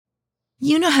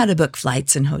You know how to book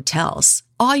flights and hotels.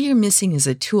 All you're missing is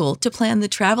a tool to plan the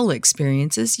travel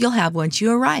experiences you'll have once you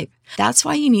arrive. That's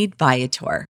why you need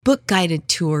Viator. Book guided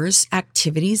tours,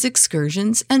 activities,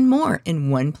 excursions, and more in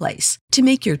one place to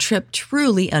make your trip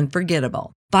truly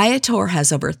unforgettable. Viator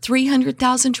has over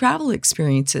 300,000 travel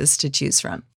experiences to choose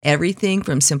from. Everything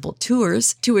from simple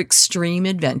tours to extreme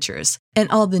adventures and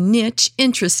all the niche,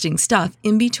 interesting stuff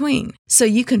in between. So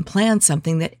you can plan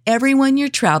something that everyone you're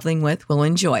traveling with will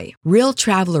enjoy. Real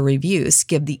traveler reviews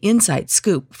give the inside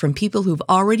scoop from people who've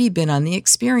already been on the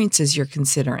experiences you're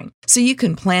considering. So you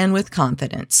can plan with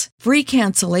confidence. Free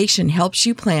cancellation helps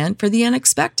you plan for the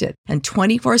unexpected. And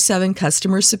 24/7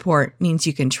 customer support means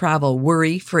you can travel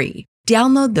worry-free.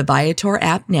 Download the Viator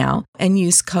app now and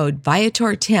use code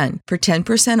Viator10 for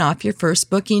 10% off your first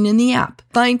booking in the app.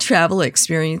 Find travel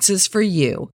experiences for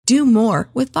you. Do more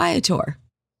with Viator.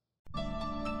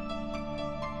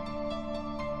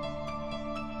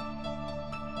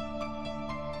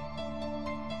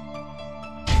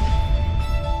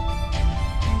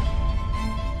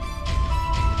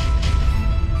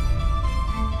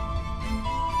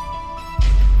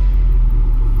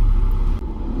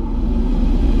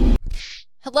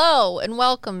 Hello and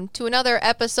welcome to another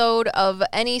episode of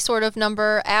any sort of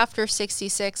number after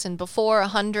 66 and before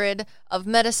 100 of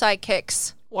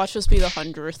Metasidekicks. Watch this be the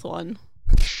 100th one.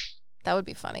 That would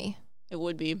be funny. It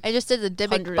would be. I just did the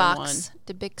Dybbuk box.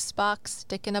 Dybbuk box,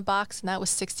 dick in a box, and that was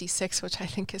 66, which I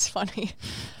think is funny.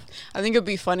 I think it'd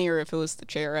be funnier if it was the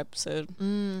chair episode.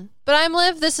 But I'm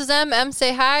Liv, this is M. M,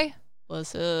 say hi.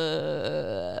 What's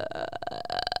up?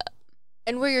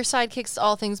 And we're your sidekicks to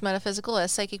all things metaphysical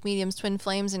as psychic mediums, twin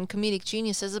flames, and comedic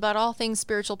geniuses about all things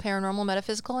spiritual, paranormal,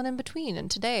 metaphysical, and in between. And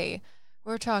today,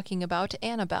 we're talking about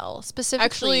Annabelle. Specifically...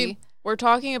 Actually, we're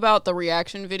talking about the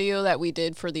reaction video that we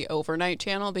did for the Overnight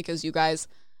channel because you guys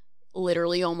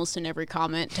literally almost in every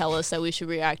comment tell us that we should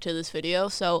react to this video.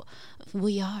 So,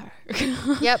 we are.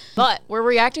 Yep. But we're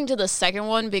reacting to the second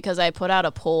one because I put out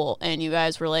a poll and you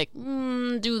guys were like,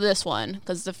 do this one.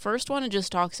 Because the first one, it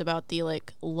just talks about the,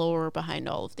 lore behind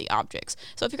all of the objects.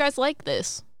 So if you guys like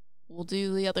this, we'll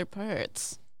do the other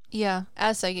parts. Yeah.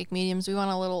 As psychic mediums, we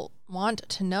want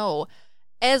to know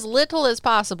as little as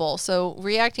possible. So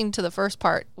reacting to the first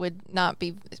part would not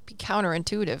be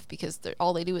counterintuitive because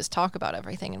all they do is talk about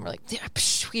everything. And we're like,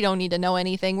 we don't need to know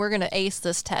anything. We're going to ace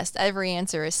this test. Every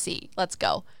answer is C. Let's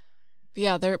go.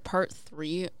 Yeah, their part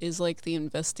 3 is the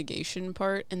investigation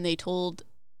part. And they told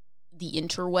the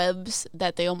interwebs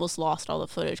that they almost lost all the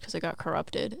footage because it got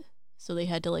corrupted. So they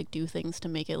had to do things to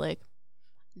make it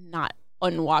not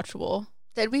unwatchable.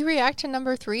 Did we react to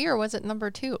number 3 or was it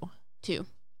number 2? 2.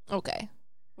 Okay.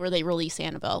 Where they release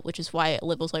Annabelle, which is why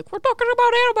Liv was like, we're talking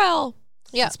about Annabelle.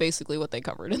 Yeah. That's basically what they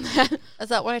covered in that. Is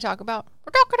that what I talk about?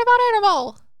 We're talking about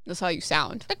Annabelle. That's how you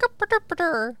sound.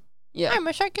 Yeah. I'm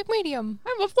a psychic medium.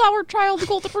 I'm a flower child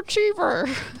golden retriever.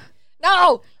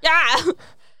 No! Yeah!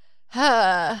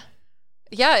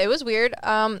 Yeah, it was weird.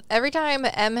 Every time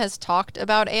M has talked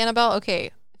about Annabelle,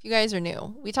 okay, if you guys are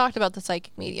new, we talked about the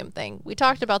psychic medium thing. We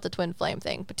talked about the twin flame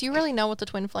thing. But do you really know what the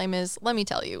twin flame is? Let me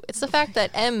tell you. It's the fact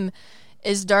that M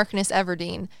is Darkness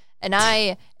Everdeen, and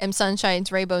I am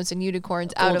Sunshine's Rainbows and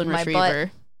Unicorns out of my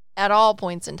butt at all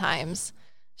points and times.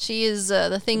 She is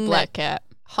the thing Black cat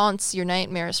haunts your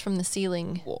nightmares from the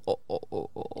ceiling.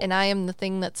 And I am the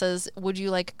thing that says, would you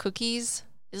like cookies?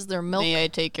 Is there milk? May I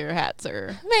take your hat,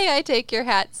 sir? May I take your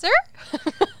hat, sir?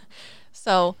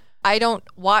 So I don't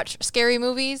watch scary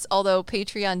movies, although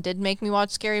Patreon did make me watch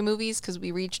scary movies because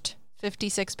we reached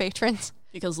 56 patrons.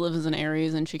 Because Liv is an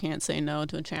Aries and she can't say no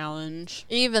to a challenge.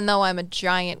 Even though I'm a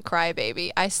giant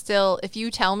crybaby, I still, if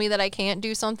you tell me that I can't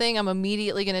do something, I'm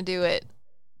immediately going to do it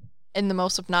in the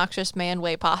most obnoxious man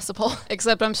way possible.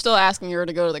 Except I'm still asking her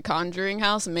to go to the Conjuring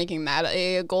house and making that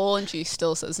a goal, and she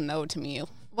still says no to me.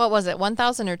 What was it,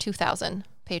 1,000 or 2,000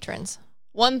 patrons?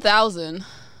 1,000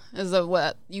 is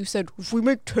what you said. If we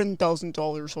make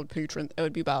 $10,000 on Patreon, it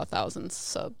would be about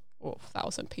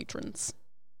 1,000 patrons.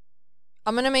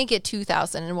 I'm going to make it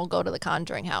 2,000 and we'll go to the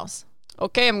Conjuring house.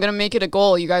 Okay, I'm going to make it a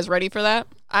goal. You guys ready for that?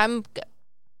 I'm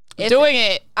doing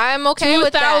it. I'm okay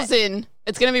with that. 2,000.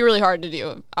 It's going to be really hard to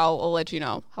do. I'll let you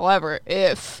know. However,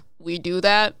 if we do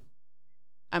that,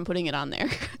 I'm putting it on there.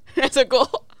 That's a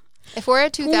goal. If we're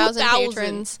at 2,000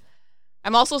 patrons.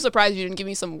 I'm also surprised you didn't give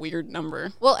me some weird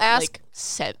number. We'll ask.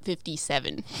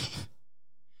 57.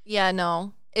 Yeah,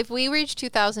 no. If we reach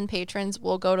 2,000 patrons,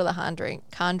 we'll go to the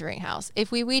Conjuring house.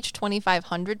 If we reach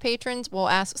 2,500 patrons, we'll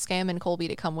ask Scam and Colby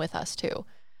to come with us, too.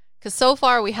 Because so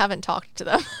far, we haven't talked to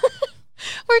them.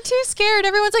 We're too scared.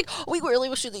 Everyone's like, we really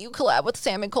wish that you collab with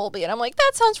Sam and Colby. And I'm like,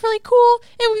 that sounds really cool.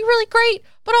 It would be really great.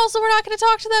 But also, we're not going to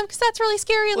talk to them because that's really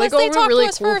scary unless they talk really to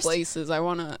us cool first. places. I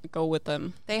want to go with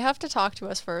them. They have to talk to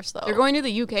us first, though. They're going to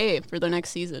the UK for the next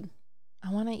season.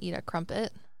 I want to eat a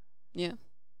crumpet. Yeah.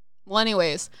 Well,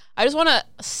 anyways, I just want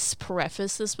to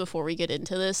preface this before we get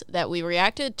into this, that we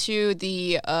reacted to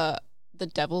the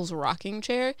Devil's Rocking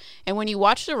Chair. And when you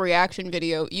watch the reaction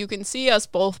video, you can see us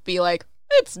both be like,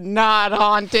 it's not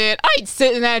haunted. I'd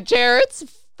sit in that chair. It's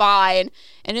fine.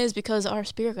 And it is because our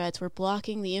spirit guides were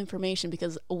blocking the information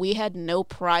because we had no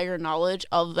prior knowledge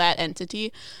of that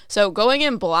entity. So going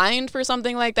in blind for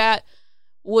something like that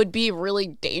would be really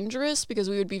dangerous because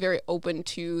we would be very open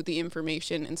to the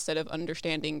information instead of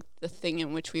understanding the thing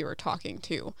in which we were talking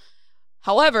to.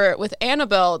 However, with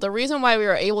Annabelle, the reason why we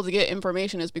were able to get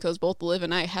information is because both Liv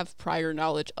and I have prior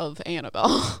knowledge of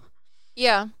Annabelle.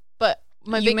 Yeah, but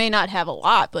you may not have a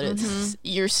lot, but it's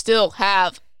you still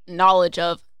have knowledge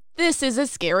of this is a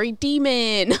scary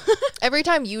demon. every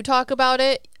time you talk about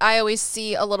it, I always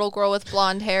see a little girl with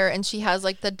blonde hair and she has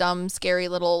like the dumb, scary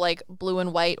little like blue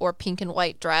and white or pink and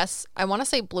white dress. I want to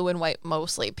say blue and white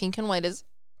mostly. Pink and white is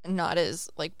not as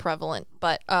like prevalent,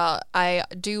 but I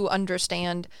do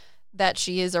understand that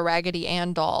she is a Raggedy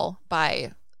Ann doll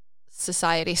by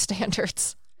society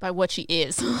standards. By what she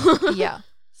is. Yeah,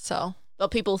 so.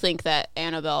 But people think that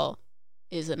Annabelle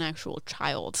is an actual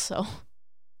child, so.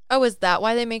 Oh, is that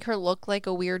why they make her look like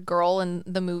a weird girl in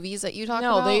the movies that you talk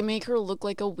about? No, they make her look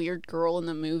like a weird girl in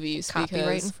the movies.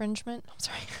 Copyright infringement? I'm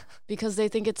sorry. Because they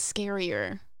think it's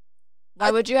scarier. Why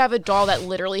would you have a doll that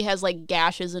literally has like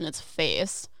gashes in its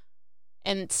face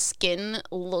and skin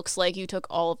looks like you took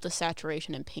all of the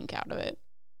saturation and pink out of it?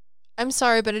 I'm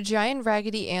sorry, but a giant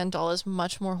Raggedy Ann doll is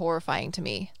much more horrifying to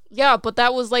me. Yeah, but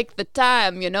that was like the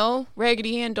time, you know?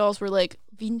 Raggedy Ann dolls were like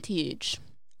vintage.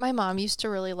 My mom used to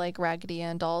really like Raggedy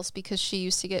Ann dolls because she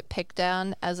used to get picked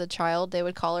on as a child. They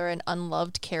would call her an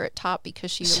unloved carrot top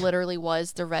because she literally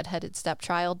was the redheaded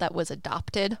stepchild that was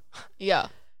adopted. Yeah.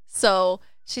 So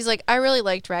she's like, I really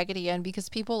liked Raggedy Ann because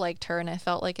people liked her and I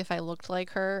felt like if I looked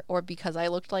like her or because I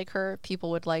looked like her,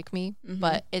 people would like me,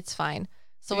 but it's fine.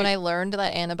 So when I learned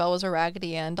that Annabelle was a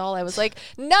Raggedy Ann doll, I was like,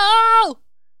 no!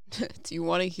 Do you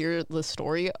want to hear the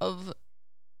story of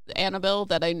Annabelle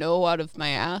that I know out of my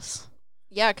ass?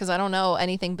 Yeah, because I don't know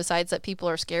anything besides that people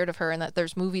are scared of her and that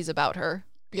there's movies about her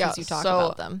because you talk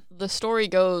about them. The story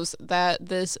goes that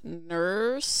this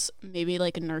nurse, maybe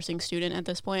like a nursing student at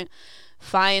this point,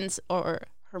 finds, or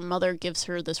her mother gives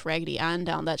her this Raggedy Ann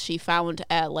doll that she found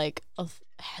at like a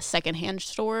secondhand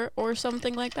store or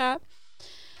something like that.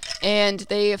 And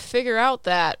they figure out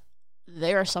that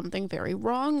there's something very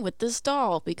wrong with this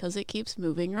doll because it keeps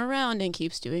moving around and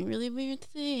keeps doing really weird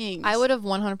things. I would have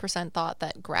 100% thought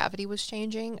that gravity was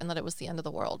changing and that it was the end of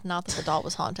the world, not that the doll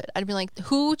was haunted. I'd be like,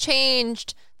 who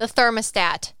changed the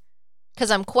thermostat?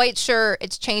 Because I'm quite sure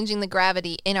it's changing the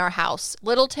gravity in our house.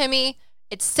 Little Timmy,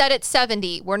 it's set at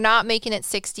 70. We're not making it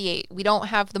 68. We don't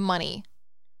have the money.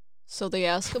 So they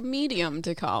ask a medium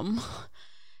to come.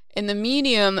 And the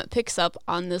medium picks up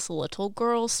on this little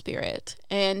girl spirit.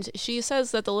 And she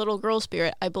says that the little girl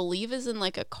spirit, I believe, is in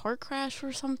like a car crash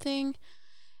or something.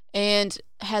 And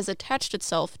has attached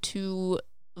itself to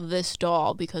this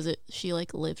doll because she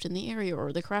like lived in the area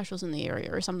or the crash was in the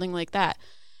area or something like that.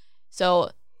 So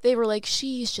they were like,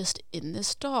 she's just in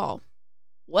this doll.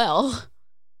 Well,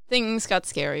 things got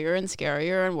scarier and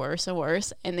scarier and worse and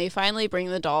worse. And they finally bring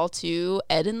the doll to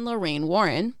Ed and Lorraine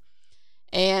Warren.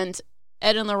 And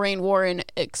Ed and Lorraine Warren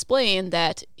explain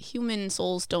that human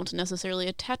souls don't necessarily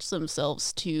attach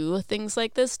themselves to things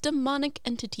like this. Demonic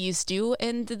entities do,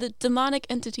 and the demonic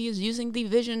entity is using the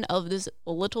vision of this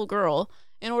little girl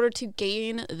in order to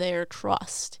gain their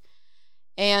trust.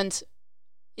 And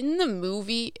in the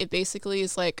movie, it basically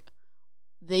is like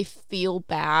they feel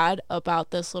bad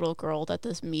about this little girl that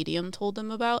this medium told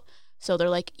them about. So they're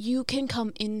like, you can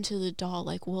come into the doll.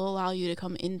 Like, we'll allow you to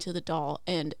come into the doll.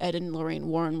 And Ed and Lorraine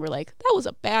Warren were like, that was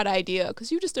a bad idea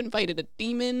because you just invited a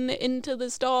demon into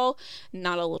this doll,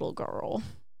 not a little girl.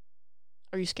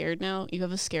 Are you scared now? You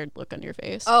have a scared look on your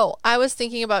face. Oh, I was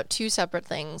thinking about two separate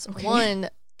things. Okay. One,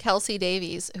 Kelsey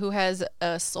Davies, who has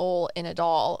a soul in a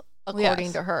doll,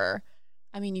 according to her.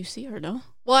 I mean, you see her, no?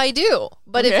 Well, I do.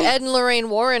 But Okay. if Ed and Lorraine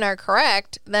Warren are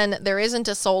correct, then there isn't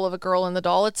a soul of a girl in the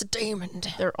doll. It's a demon.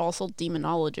 They're also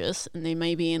demonologists, and they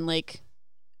may be in, like,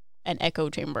 an echo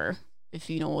chamber, if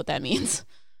you know what that means.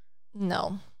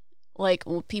 No. Like,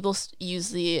 when people use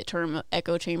the term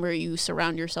echo chamber, you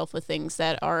surround yourself with things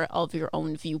that are of your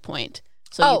own viewpoint.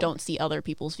 So you don't see other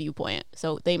people's viewpoint.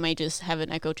 So they might just have an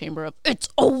echo chamber of, it's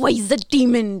always a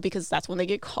demon, because that's when they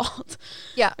get called.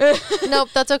 Yeah. Nope,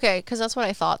 that's okay, because that's what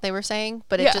I thought they were saying.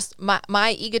 But it just,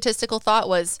 my egotistical thought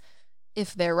was,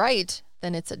 if they're right,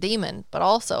 then it's a demon. But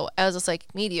also, as a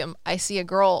psychic medium, I see a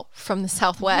girl from the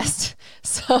Southwest.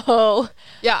 So...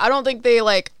 Yeah, I don't think they,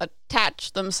 like,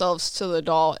 attach themselves to the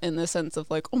doll in the sense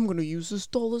of, like, I'm going to use this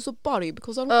doll as a body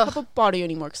because I don't have a body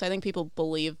anymore. Because I think people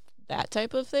believe that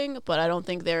type of thing, but I don't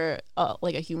think they're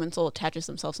like a human soul attaches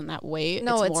themselves in that way.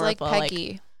 No, it's more like of a,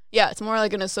 Peggy. It's more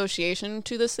like an association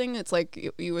to this thing. It's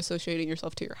like you associating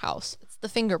yourself to your house. It's the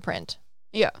fingerprint.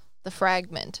 Yeah. The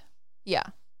fragment. Yeah.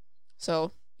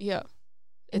 So, yeah.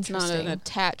 It's not an Interesting.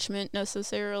 attachment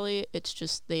necessarily. It's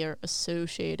just they are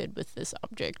associated with this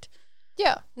object.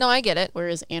 Yeah. No, I get it.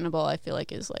 Whereas Annabelle, I feel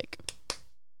like, is like,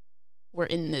 we're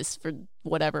in this for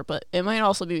whatever, but it might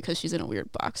also be because she's in a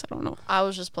weird box. I don't know. I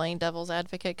was just playing devil's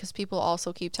advocate because people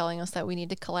also keep telling us that we need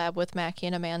to collab with Mackie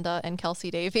and Amanda and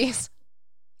Kelsey Davies.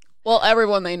 Well,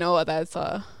 everyone they know that's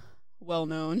well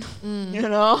known, you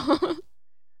know?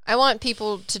 I want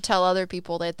people to tell other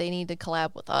people that they need to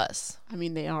collab with us. I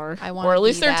mean, they are. I want or at to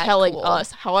least be they're that telling cool.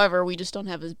 us. However, we just don't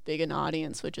have as big an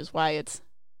audience, which is why it's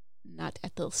not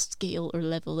at the scale or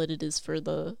level that it is for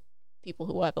the people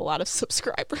who have a lot of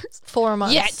subscribers. 4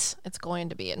 months. Yet. It's going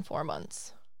to be in 4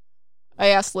 months. I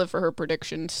asked Liv for her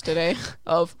predictions today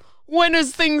of when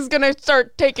is things gonna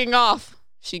start taking off.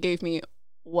 She gave me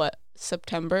what,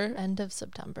 September? End of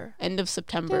September. End of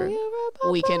September. Do you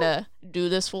remember? We can do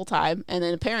this full time, and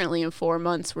then apparently in 4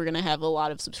 months we're gonna have a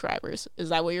lot of subscribers. Is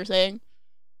that what you're saying?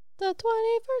 The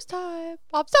 21st time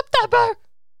of September.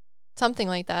 Something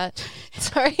like that.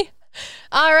 Sorry.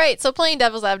 All right, so playing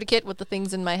devil's advocate with the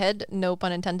things in my head, no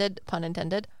pun intended, pun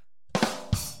intended.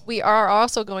 We are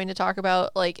also going to talk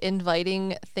about, like,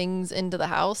 inviting things into the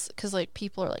house, because, like,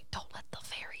 people are like, don't let the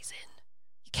fairies in.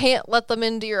 You can't let them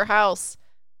into your house.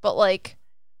 But, like,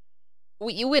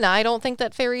 you and I don't think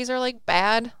that fairies are, like,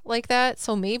 bad like that,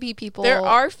 so maybe people... There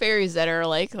are fairies that are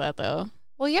like that, though.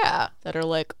 Well, yeah. That are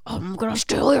like, I'm gonna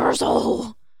steal your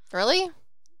soul. Really?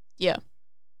 Yeah.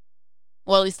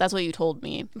 Well, at least that's what you told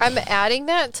me. I'm adding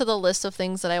that to the list of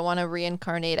things that I want to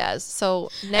reincarnate as.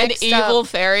 So, next An evil up,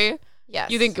 fairy?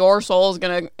 yes. You think your soul is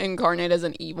gonna incarnate as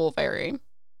an evil fairy?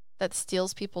 that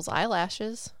steals people's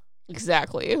eyelashes?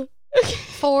 Exactly.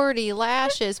 40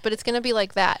 lashes, but it's going to be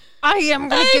like that. I am I'm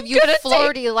going to give you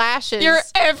 40 lashes. your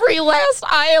every last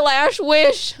eyelash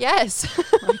wish. Yes.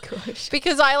 Oh my gosh.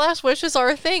 Because eyelash wishes are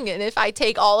a thing. And if I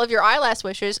take all of your eyelash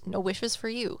wishes, no wishes for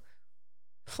you.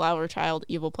 Flower child,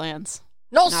 evil plans.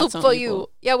 No Not soup some for people. you.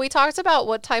 Yeah, we talked about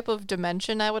what type of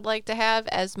dimension I would like to have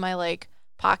as my, like,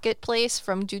 pocket place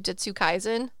from Jujutsu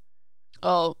Kaisen.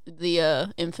 Oh,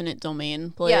 the infinite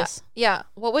domain place. Yeah.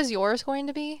 What was yours going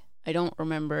to be? I don't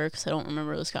remember because I don't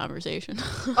remember this conversation.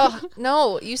 Oh,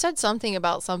 no. You said something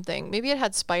about something. Maybe it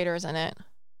had spiders in it.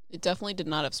 It definitely did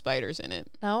not have spiders in it.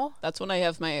 No? That's when I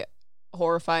have my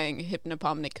horrifying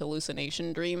hypnopomnic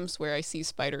hallucination dreams where I see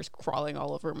spiders crawling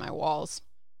all over my walls.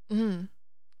 Mm.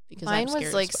 Because Mine I'm scared was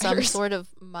of like some spiders. sort of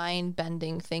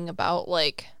mind-bending thing about,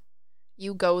 like,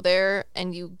 you go there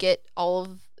and you get all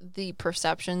of the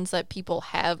perceptions that people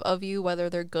have of you, whether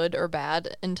they're good or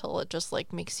bad, until it just,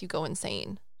 like, makes you go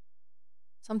insane.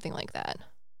 Something like that.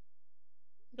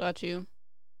 Got you.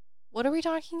 What are we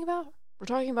talking about? We're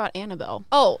talking about Annabelle.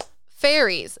 Oh,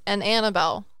 fairies and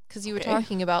Annabelle. Because you were Okay.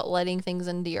 talking about letting things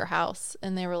into your house,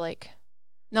 and they were like,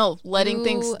 No, letting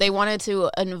things. You- They wanted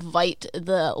to invite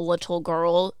the little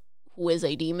girl who is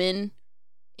a demon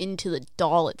into the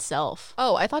doll itself.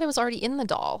 oh, I thought it was already in the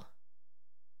doll.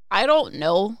 I don't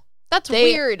know. That's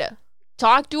They- weird.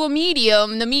 Talked to a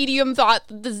medium. The medium thought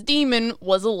that this demon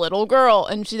was a little girl,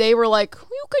 and they were like,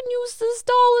 "You can use this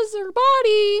doll as her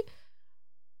body,"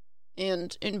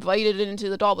 and invited it into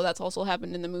the doll. But that's also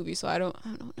happened in the movie, so I don't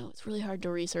know. It's really hard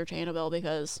to research Annabelle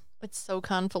because It's so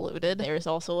convoluted. there's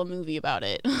also a movie about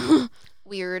it.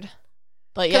 Weird.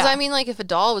 But Because, yeah, I mean, like, if a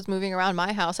doll was moving around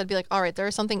my house, I'd be like, all right,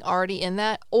 there's something already in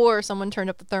that. Or someone turned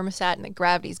up the thermostat and the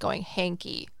gravity's going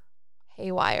hanky,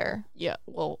 haywire. yeah.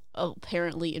 Well,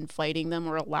 apparently inviting them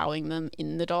or allowing them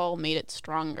in the doll made it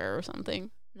stronger or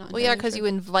something. Not Well, yeah, entirely because sure. you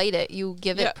invite it. You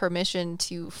give Yeah. it permission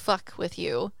to fuck with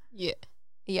you. yeah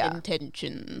Yeah.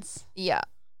 intentions. Yeah.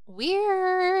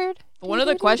 Weird. One of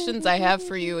the questions I have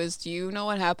for you is, do you know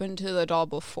what happened to the doll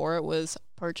before it was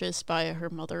purchased by her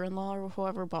mother-in-law or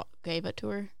whoever gave it to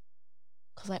her?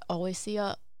 Because I always see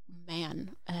a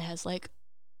man that has like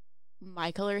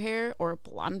my color hair or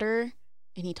blonder,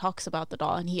 and he talks about the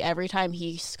doll. And every time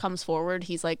he comes forward,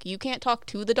 he's like, "You can't talk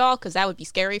to the doll because that would be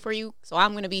scary for you. So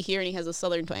I'm gonna be here." And he has a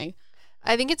southern twang.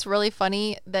 I think it's really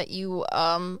funny that you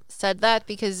said that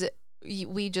because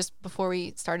we just, before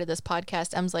we started this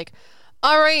podcast, Em's like,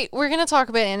 all right, we're going to talk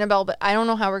about Annabelle, but I don't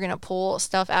know how we're going to pull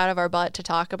stuff out of our butt to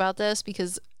talk about this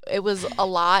because it was a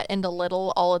lot and a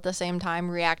little all at the same time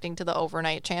reacting to the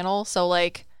Overnight channel. So,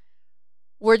 like,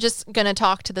 we're just going to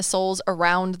talk to the souls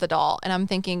around the doll. And I'm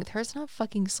thinking, there's not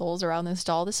fucking souls around this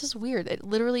doll. This is weird. It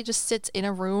literally just sits in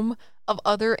a room of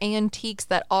other antiques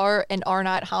that are and are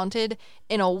not haunted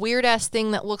in a weird-ass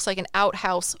thing that looks like an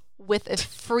outhouse with a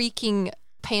freaking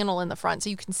panel in the front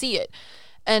so you can see it.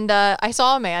 And I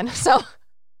saw a man, so...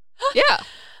 Yeah.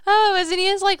 Oh, isn't he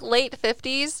in his, like, late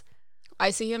 50s?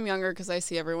 I see him younger because I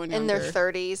see everyone younger. In their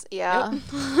 30s, yeah.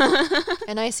 Yep.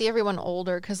 And I see everyone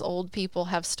older because old people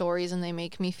have stories and they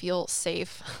make me feel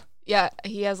safe. Yeah,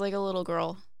 he has like a little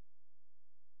girl.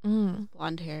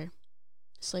 Blonde hair.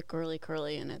 It's like girly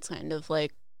curly and it's kind of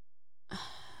like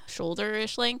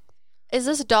shoulder-ish length. Is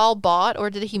this doll bought or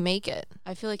did he make it?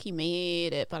 I feel like he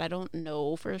made it, but I don't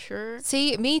know for sure.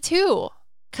 See, me too.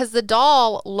 Because the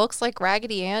doll looks like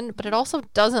Raggedy Ann, but it also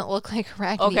doesn't look like a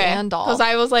Raggedy Ann doll. Because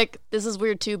I was like, this is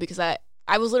weird too, because I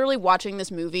was literally watching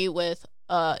this movie with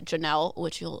Janelle,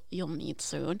 which you'll meet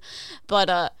soon.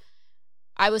 But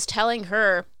I was telling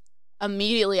her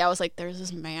immediately, I was like, there's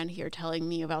this man here telling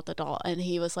me about the doll. And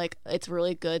he was like, it's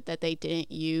really good that they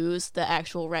didn't use the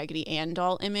actual Raggedy Ann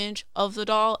doll image of the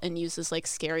doll and use this like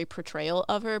scary portrayal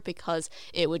of her because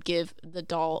it would give the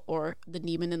doll or the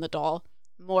demon in the doll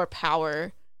more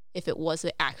power if it was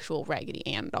the actual Raggedy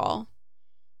Ann doll.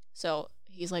 So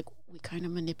he's like, we kind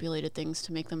of manipulated things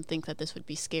to make them think that this would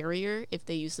be scarier if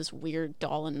they use this weird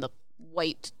doll in the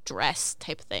white dress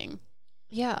type thing.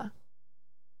 Yeah.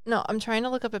 No, I'm trying to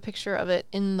look up a picture of it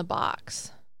in the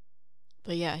box.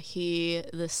 But yeah,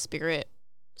 the spirit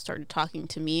started talking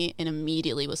to me and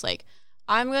immediately was like,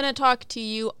 I'm going to talk to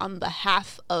you on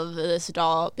behalf of this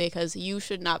doll because you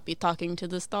should not be talking to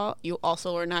this doll. You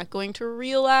also are not going to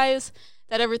realize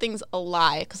that everything's a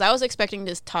lie. Because I was expecting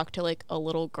to talk to like a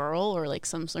little girl or like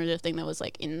some sort of thing that was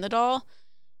like in the doll.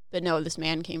 But no, this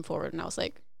man came forward and I was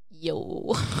like,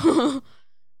 yo.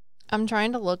 I'm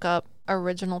trying to look up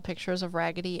original pictures of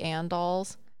Raggedy Ann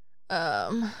dolls.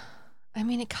 I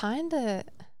mean, it kind of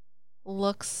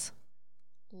looks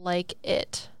like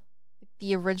it.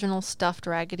 The original stuffed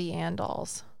Raggedy Ann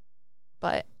dolls.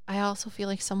 But I also feel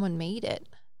like someone made it.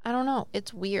 I don't know.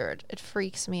 It's weird. It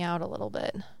freaks me out a little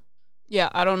bit. Yeah,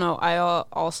 I don't know. I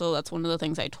also, that's one of the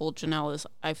things I told Janelle is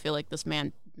I feel like this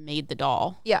man made the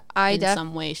doll. Yeah, in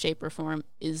some way, shape, or form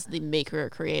is the maker or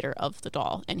creator of the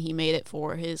doll. And he made it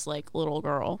for his like little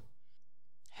girl.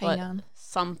 Hang on.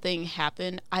 Something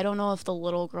happened. I don't know if the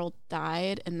little girl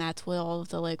died and that's where all of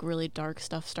the like really dark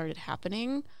stuff started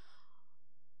happening.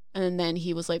 And then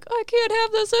he was like, I can't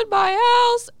have this in my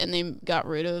house. And they got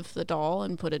rid of the doll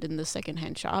and put it in the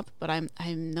secondhand shop. But I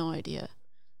have no idea.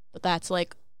 But that's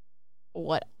like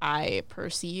what I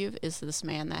perceive is this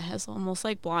man that has almost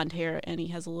like blonde hair and he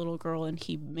has a little girl and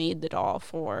he made the doll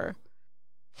for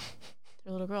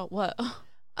their little girl. What?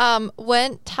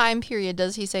 When time period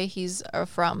does he say he's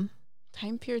from?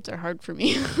 Time periods are hard for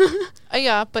me.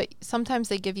 Yeah, but sometimes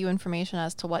they give you information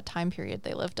as to what time period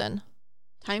they lived in.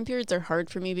 Time periods are hard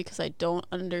for me because I don't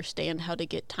understand how to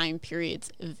get time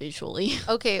periods visually.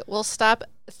 Okay, well, stop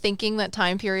thinking that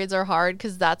time periods are hard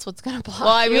because that's what's going to block Well,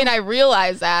 I you. mean, I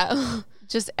realize that.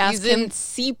 Just ask He's him. in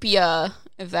sepia,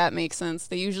 if that makes sense.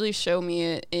 They usually show me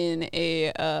it in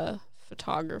a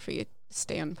photography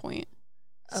standpoint.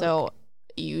 So Okay.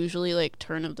 usually like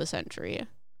turn of the century.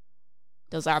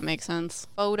 Does that make sense?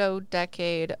 Photo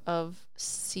decade of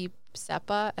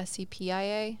sepia,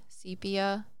 S-E-P-I-A,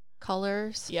 sepia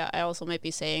colors. Yeah, I also might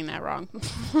be saying that wrong.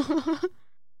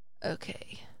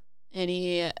 Okay. And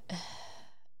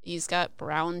he's got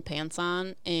brown pants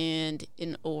on and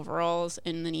in overalls,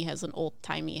 and then he has an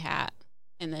old-timey hat,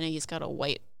 and then he's got a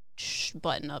white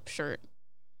button-up shirt.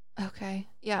 Okay.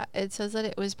 Yeah, it says that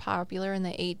it was popular in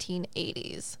the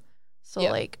 1880s. So,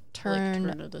 Yep. like,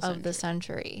 turn of of the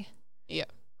century. Yeah.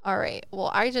 All right. Well,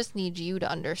 I just need you to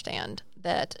understand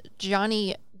that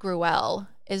Johnny Gruelle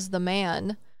is the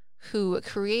man who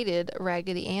created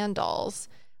Raggedy Ann dolls.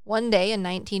 One day in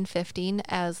 1915,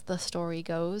 as the story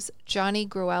goes, Johnny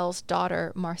Gruelle's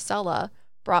daughter, Marcella,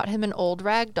 brought him an old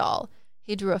rag doll.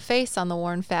 He drew a face on the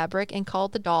worn fabric and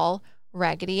called the doll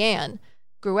Raggedy Ann.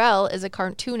 Gruelle is a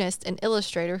cartoonist and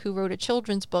illustrator who wrote a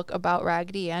children's book about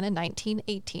Raggedy Ann in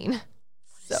 1918. What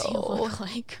does he look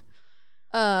like?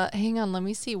 Hang on, let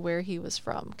me see where he was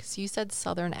from, because you said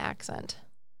Southern accent.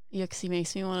 Yeah, 'cause he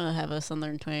makes me want to have a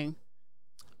Southern twang.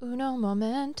 Uno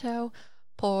momento,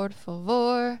 por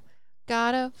favor,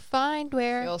 Gotta find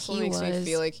where It also he makes me was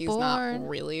feel like he's born. not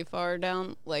really far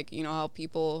down. Like, you know how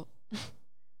people,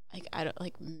 like, I don't,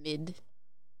 like, mid.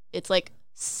 It's, like,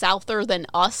 souther than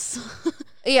us.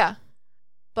 Yeah.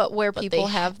 But where But people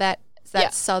they have that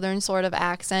southern sort of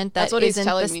accent. That's that what he's isn't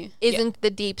telling the, me. Isn't the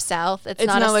deep south. It's, It's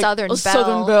not a like southern a belle.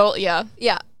 Southern belle, yeah.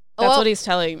 Yeah. That's what he's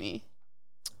telling me.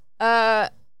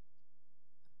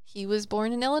 He was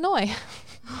born in Illinois.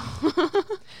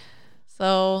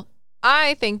 So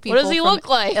I think people What does he from look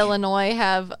like? Illinois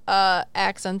have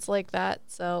accents like that.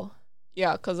 So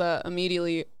Yeah, because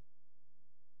immediately,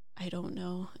 I don't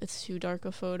know. It's too dark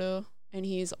a photo. And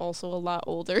he's also a lot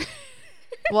older.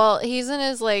 well, he's in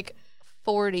his like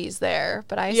 40s there,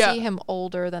 but I see him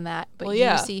older than that. But Well, you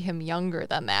yeah. see him younger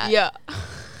than that. Yeah.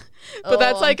 But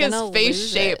that's I'm like his gonna face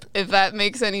lose shape, it. if that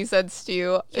makes any sense to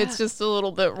you. Yeah. It's just a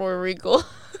little bit more wrinkle.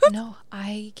 No,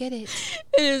 I get it.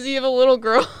 It is. You have a little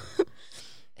girl.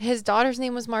 His daughter's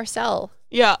name was Marcel.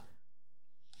 Yeah.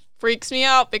 Freaks me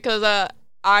out because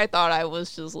I thought I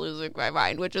was just losing my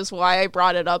mind, which is why I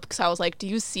brought it up, because I was like, do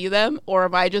you see them or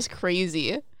am I just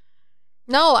crazy?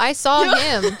 No, I saw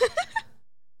him.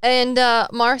 And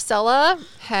Marcella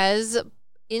has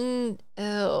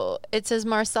it says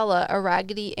Marcella, a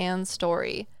Raggedy Ann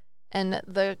story. And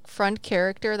the front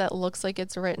character that looks like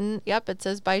it's written, yep, it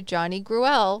says by Johnny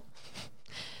Gruelle.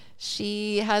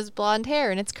 She has blonde hair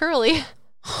and it's curly.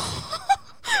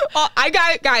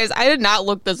 Guys, I did not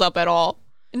look this up at all.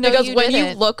 No, because you when you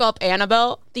didn't. look up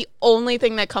Annabelle, the only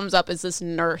thing that comes up is this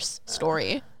nurse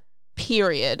story.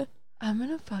 Period. I'm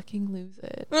gonna fucking lose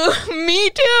it. Me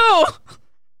too.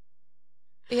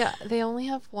 Yeah, they only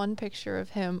have one picture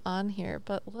of him on here,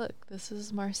 but look, this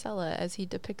is Marcella as he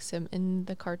depicts him in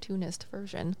the cartoonist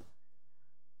version.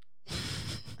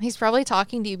 He's probably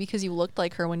talking to you because you looked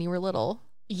like her when you were little.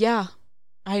 Yeah,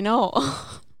 I know.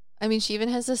 I mean, she even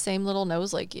has the same little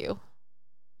nose like you.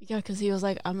 Yeah, because he was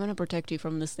like, I'm going to protect you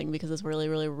from this thing because it's really,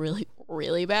 really, really,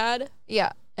 really bad.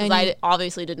 Yeah. And I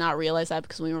obviously did not realize that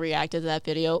because when we reacted to that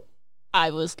video,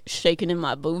 I was shaking in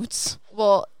my boots.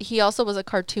 Well, he also was a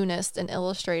cartoonist and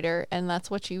illustrator, and that's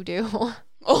what you do.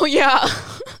 Oh, yeah.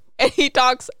 And he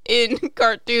talks in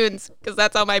cartoons because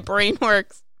that's how my brain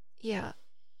works. Yeah.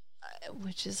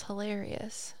 Which is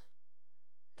hilarious.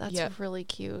 That's Yeah. really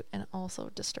cute and also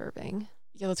disturbing.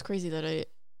 Yeah, that's crazy that I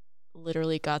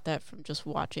literally got that from just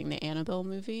watching the Annabelle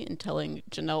movie and telling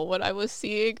Janelle what I was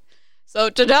seeing. So,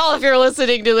 Janelle, if you're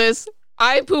listening to this,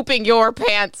 I'm pooping your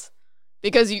pants.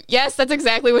 Because yes, that's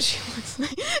exactly what she looks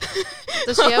like.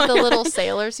 Does she have the little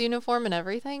sailor's uniform and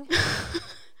everything?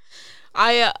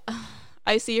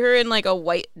 I see her in like a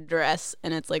white dress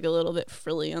and it's like a little bit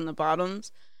frilly on the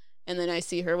bottoms. And then I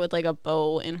see her with like a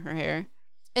bow in her hair.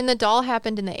 And the doll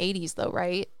happened in the 80s though,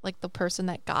 right? Like the person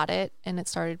that got it and it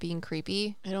started being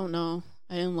creepy. I don't know.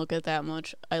 I didn't look at that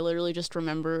much. I literally just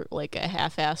remember like a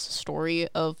half-assed story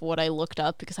of what I looked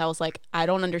up because I was like, I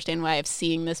don't understand why I'm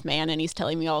seeing this man and he's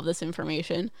telling me all of this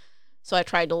information. So I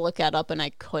tried to look that up and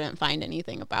I couldn't find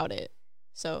anything about it.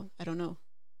 So I don't know.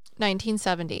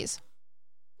 1970s.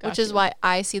 Which Gotcha. is why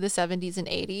I see the 70s and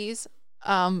 80s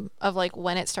of like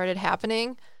when it started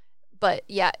happening. But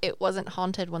yeah, it wasn't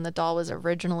haunted when the doll was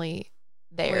originally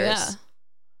theirs. yeah.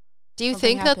 Do you Something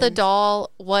think that the happened.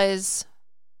 doll was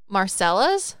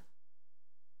Marcella's?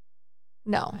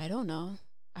 No. I don't know.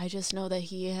 I just know that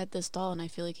he had this doll and I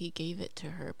feel like he gave it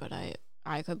to her, but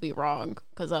I could be wrong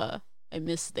because I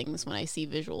miss things when I see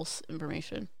visuals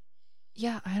information.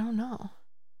 Yeah, I don't know.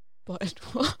 But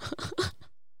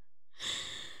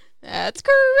that's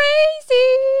crazy.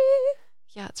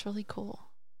 Yeah, it's really cool.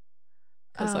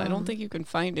 Because I don't think you can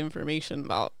find information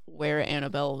about where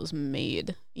Annabelle was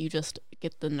made. You just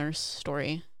get the nurse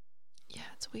story. Yeah,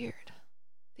 it's weird.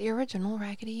 The original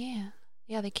Raggedy Ann.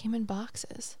 Yeah, they came in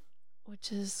boxes,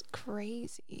 which is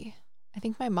crazy. I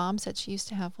think my mom said she used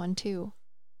to have one too.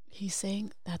 He's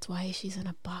saying that's why she's in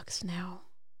a box now.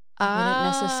 It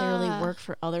wouldn't necessarily work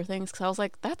for other things. Because I was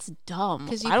like, that's dumb.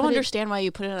 'Cause you I don't put it- understand why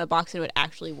you put it in a box and it would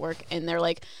actually work. And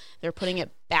they're putting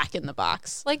it back in the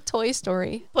box. Like Toy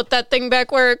Story. Put that thing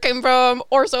back where it came from,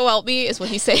 or so help me, is what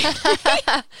he's saying.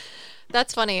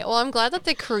 That's funny. Well, I'm glad that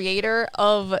the creator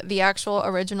of the actual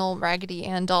original Raggedy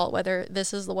Ann doll, whether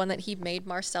this is the one that he made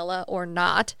Marcella or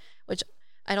not, which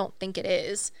I don't think it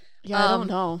is, Yeah, I don't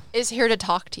know. is here to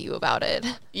talk to you about it.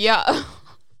 Yeah.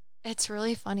 It's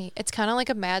really funny. It's kind of like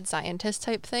a mad scientist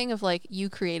type thing of like, you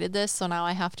created this, so now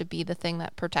I have to be the thing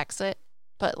that protects it.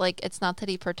 But like, it's not that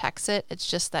he protects it. It's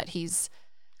just that he's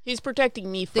He's protecting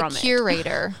me the from it.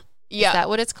 curator. Yeah. Is that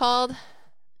what it's called?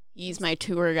 He's my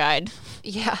tour guide,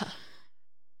 Yeah.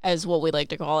 as what we like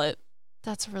to call it.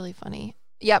 That's really funny.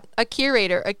 Yep, a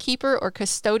curator, a keeper or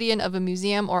custodian of a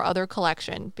museum or other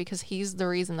collection, because he's the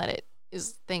reason that it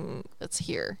is thing that's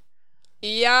here.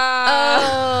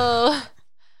 Yeah.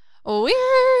 Oh,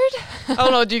 weird. I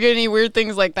don't know. Do you get any weird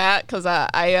things like that? Because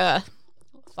I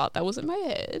thought that was in my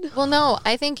head. Well, no,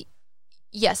 I think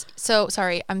yes. So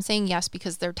sorry, I'm saying yes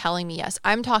because they're telling me yes.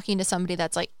 I'm talking to somebody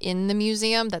that's like in the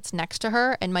museum that's next to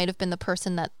her and might have been the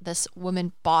person that this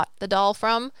woman bought the doll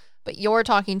from. But you're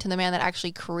talking to the man that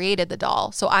actually created the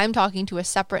doll. So I'm talking to a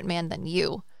separate man than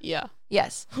you. Yeah.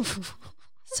 Yes.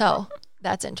 So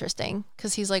that's interesting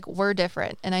because he's like, we're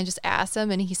different. And I just asked him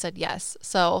and he said yes.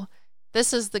 So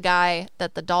this is the guy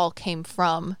that the doll came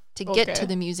from to get to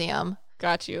the museum.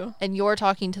 Got you. And you're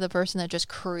talking to the person that just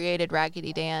created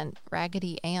Raggedy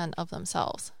Ann of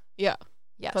themselves. Yeah.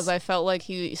 Yes. Because I felt like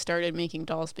he started making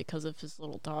dolls because of his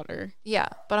little daughter. Yeah.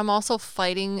 But I'm also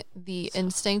fighting the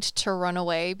instinct to run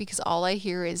away because all I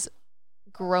hear is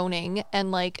groaning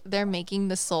and like they're making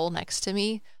the soul next to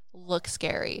me look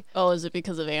scary. Oh, is it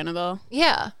because of Annabelle?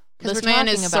 Yeah. This man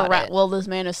is this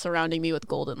man is surrounding me with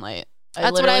golden light.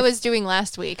 That's what I was doing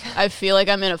last week. I feel like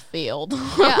I'm in a field.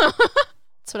 Yeah.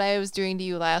 That's what I was doing to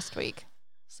you last week.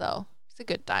 So it's a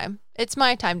good time. It's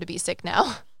my time to be sick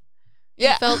now.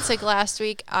 Yeah. You felt sick last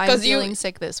week. I'm feeling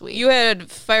sick this week. You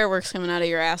had fireworks coming out of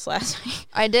your ass last week.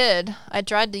 I did. I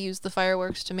tried to use the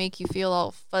fireworks to make you feel all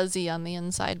fuzzy on the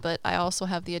inside, but I also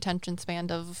have the attention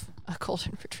span of a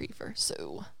golden retriever.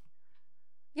 So,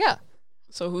 yeah.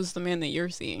 So who's the man that you're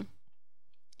seeing?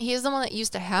 He's the one that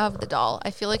used to have the doll.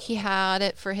 I feel like he had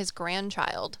it for his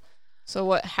grandchild. So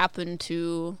what happened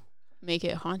to make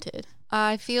it haunted?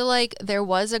 I feel like there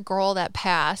was a girl that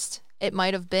passed. It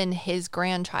might have been his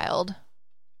grandchild.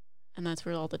 And that's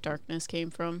where all the darkness came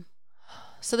from.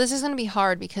 So this is going to be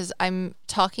hard because I'm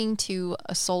talking to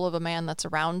a soul of a man that's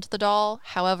around the doll.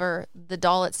 However, the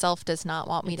doll itself does not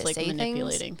want me to like say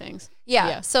manipulating things.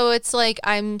 Yeah. So it's like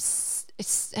that's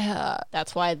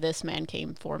why this man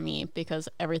came for me, because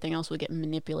everything else would get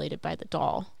manipulated by the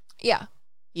doll. Yeah.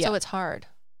 So it's hard.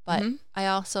 But Mm-hmm. I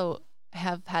also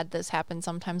have had this happen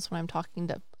sometimes when I'm talking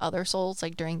to other souls,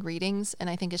 like during readings. And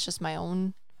I think it's just my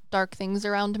own dark things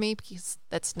around me, because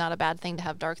that's not a bad thing to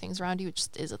have dark things around you. It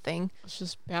just is a thing. It's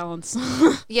just balance.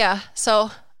 Yeah. So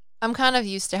I'm kind of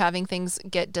used to having things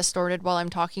get distorted while I'm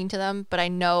talking to them, but I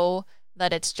know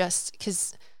that it's just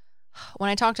because when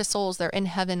I talk to souls, they're in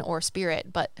heaven or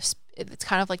spirit, but it's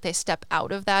kind of like they step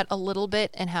out of that a little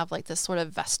bit and have like this sort of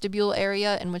vestibule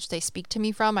area in which they speak to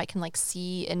me from. I can like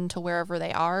see into wherever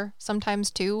they are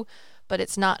sometimes too, but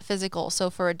it's not physical. So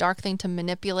for a dark thing to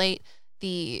manipulate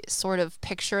the sort of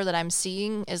picture that I'm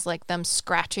seeing is like them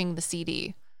scratching the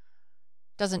CD.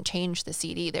 Doesn't change the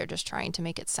CD. They're just trying to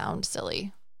make it sound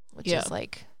silly, which is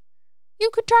like, you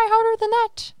could try harder than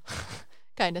that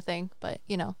kind of thing. But,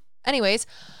 you know, anyways,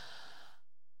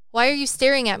 why are you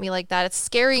staring at me like that? It's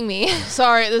scaring me.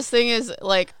 Sorry, this thing is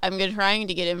like, I'm trying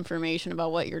to get information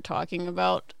about what you're talking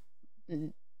about.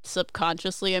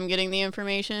 Subconsciously, I'm getting the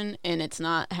information, and it's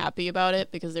not happy about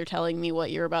it because they're telling me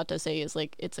what you're about to say is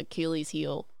like, it's Achilles'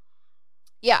 heel.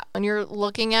 Yeah, when you're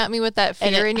looking at me with that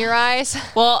fear in your eyes.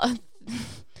 Well,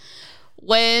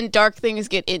 when dark things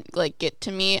get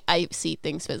to me, I see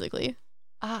things physically.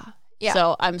 Yeah.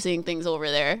 So I'm seeing things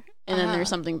over there, and then there's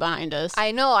something behind us.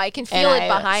 I know, I can feel it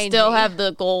behind me. Still have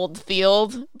the gold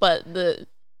field, but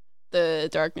the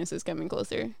darkness is coming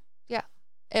closer. Yeah.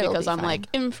 Because I'm like,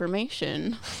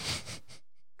 information.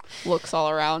 Looks all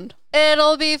around.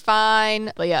 It'll be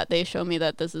fine. But yeah, they show me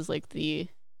that this is like the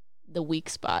weak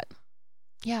spot.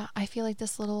 Yeah, I feel like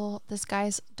this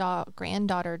guy's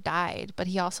granddaughter died, but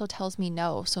he also tells me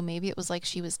no. So maybe it was like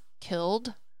she was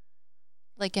killed,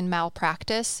 like in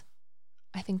malpractice.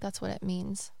 I think that's what it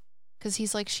means. Because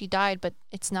he's like, she died, but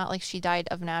it's not like she died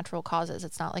of natural causes.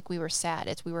 It's not like we were sad.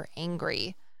 It's we were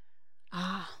angry.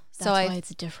 That's why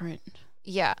it's different.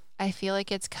 Yeah, I feel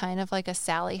like it's kind of like a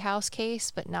Sally House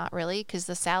case, but not really, because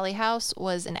the Sally House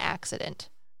was an accident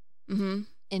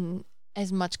in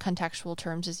as much contextual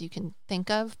terms as you can think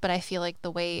of. But I feel like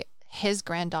the way his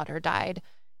granddaughter died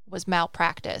was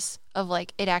malpractice, of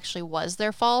like it actually was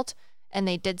their fault and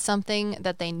they did something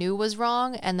that they knew was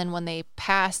wrong. And then when they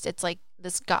passed, it's like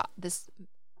this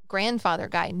grandfather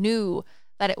guy knew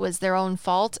that it was their own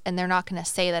fault and they're not going to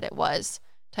say that it was,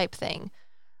 type thing.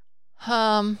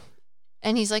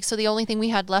 And he's like, so the only thing we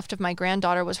had left of my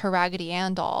granddaughter was her Raggedy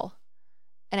Ann doll.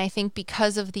 And I think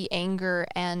because of the anger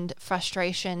and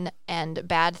frustration and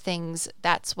bad things,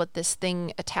 that's what this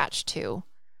thing attached to.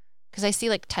 Because I see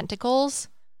like tentacles,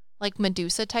 like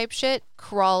Medusa type shit,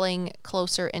 crawling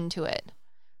closer into it.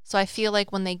 So I feel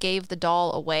like when they gave the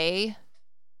doll away,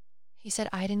 He said,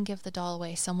 I didn't give the doll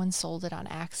away. Someone sold it on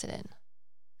accident.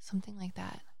 Something like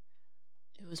that.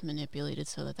 It was manipulated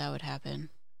so that would happen.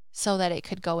 So that it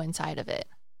could go inside of it.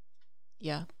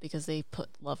 Yeah, because they put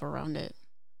love around it.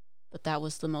 But that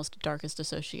was the most darkest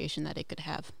association that it could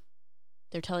have.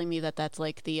 They're telling me that that's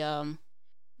like the,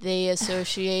 they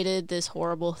associated this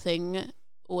horrible thing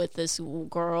with this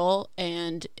girl,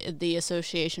 and the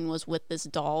association was with this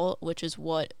doll, which is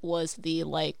what was the,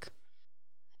 like,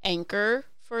 anchor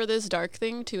for this dark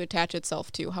thing to attach itself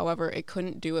to. However, it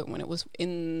couldn't do it when it was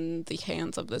in the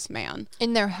hands of this man.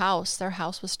 In their house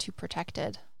was too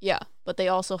protected. Yeah, but they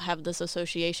also have this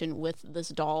association with this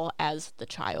doll as the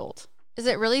child. Is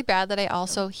it really bad that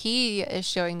he is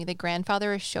showing me, the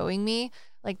grandfather is showing me,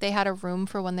 like they had a room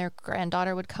for when their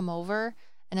granddaughter would come over,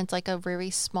 and it's like a very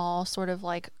small sort of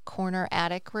like corner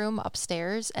attic room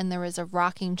upstairs, and there was a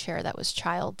rocking chair that was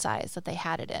child size that they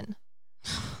had it in.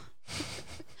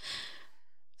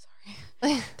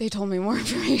 Sorry. They told me more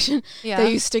information. Yeah.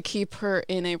 They used to keep her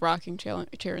in a rocking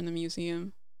chair in the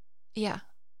museum. Yeah.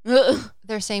 Ugh.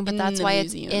 They're saying, but that's why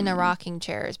it's in a rocking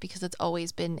chair, is because it's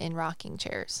always been in rocking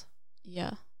chairs.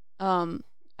 Yeah.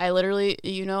 I literally,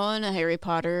 in Harry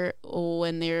Potter,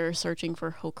 when they're searching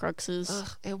for Horcruxes.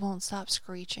 Ugh, it won't stop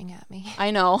screeching at me.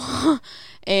 I know.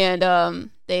 And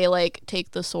they, like,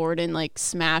 take the sword and, like,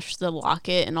 smash the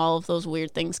locket, and all of those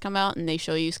weird things come out, and they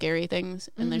show you scary things,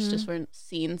 and there's different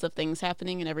scenes of things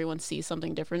happening, and everyone sees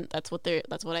something different. That's what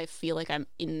I feel like I'm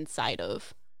inside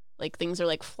of. Like, things are,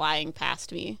 like, flying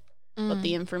past me. But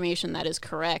the information that is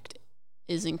correct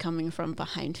isn't coming from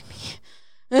behind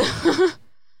me.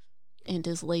 And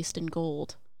is laced in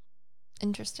gold.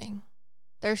 Interesting.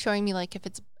 They're showing me, like, if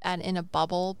it's in a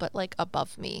bubble, but, like,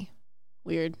 above me.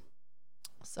 Weird.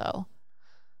 So,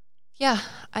 yeah,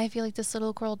 I feel like this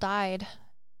little girl died.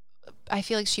 I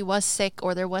feel like she was sick,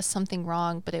 or there was something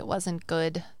wrong, but it wasn't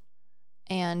good.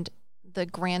 And the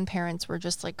grandparents were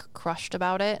just, like, crushed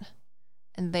about it.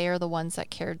 And they are the ones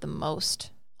that cared the most,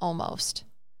 almost.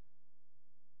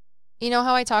 You know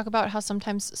how I talk about how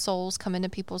sometimes souls come into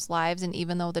people's lives, and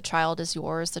even though the child is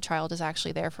yours, the child is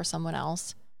actually there for someone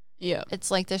else? Yeah. It's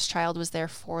like this child was there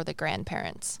for the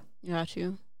grandparents. Got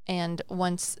you. And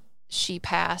once she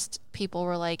passed, people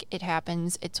were like, it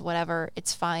happens, it's whatever,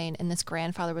 it's fine. And this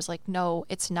grandfather was like, no,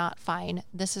 it's not fine.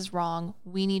 This is wrong.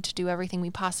 We need to do everything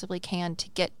we possibly can to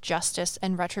get justice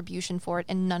and retribution for it,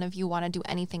 and none of you want to do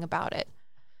anything about it.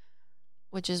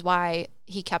 Which is why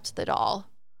he kept the doll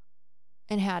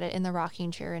and had it in the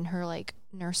rocking chair in her, like,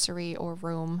 nursery or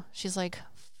room. She's, like,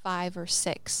 5 or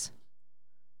 6.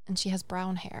 And she has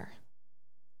brown hair.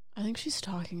 I think she's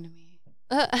talking to me.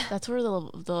 That's where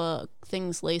the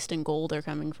things laced in gold are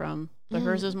coming from. But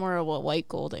hers is more of a white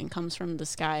gold and comes from the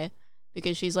sky.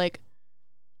 Because she's like,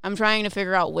 I'm trying to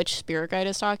figure out which spirit guide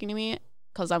is talking to me.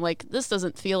 Because I'm like, this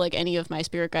doesn't feel like any of my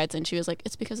spirit guides. And she was like,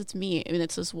 it's because it's me. I mean,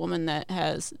 it's this woman that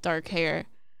has dark hair.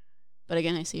 But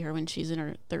again, I see her when she's in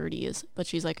her 30s. But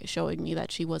she's, like, showing me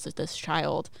that she was this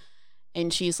child.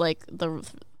 And she's like, the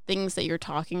things that you're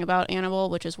talking about, Annabelle,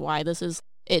 which is why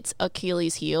it's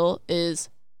Achilles' heel, is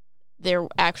there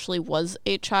actually was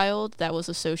a child that was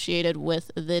associated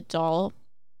with the doll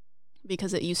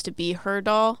because it used to be her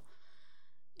doll.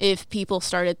 If people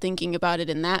started thinking about it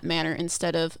in that manner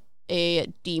instead of a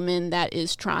demon that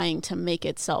is trying to make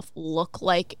itself look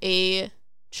like a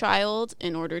child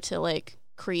in order to, like,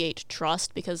 create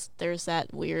trust, because there's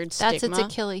that weird stigma. That's its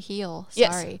Achilles heel.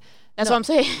 Yes. Sorry. That's what I'm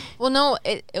saying. Well, no,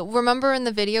 remember in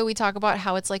the video we talk about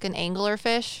how it's like an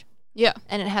anglerfish? Yeah.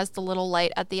 And it has the little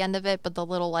light at the end of it, but the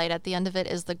little light at the end of it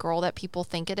is the girl that people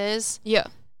think it is. Yeah.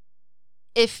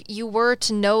 If you were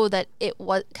to know that it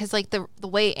was, because, like, the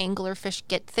way anglerfish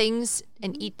get things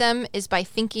and eat them is by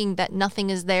thinking that nothing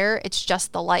is there, it's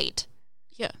just the light.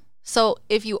 Yeah. So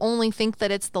if you only think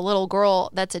that it's the little girl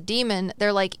that's a demon,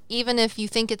 they're like, even if you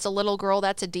think it's a little girl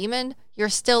that's a demon, you're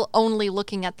still only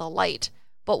looking at the light.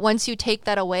 But once you take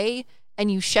that away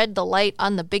and you shed the light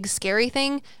on the big scary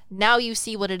thing, now you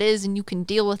see what it is and you can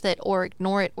deal with it or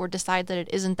ignore it or decide that it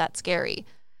isn't that scary.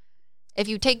 If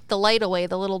you take the light away,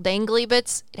 the little dangly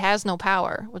bits, it has no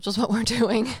power, which is what we're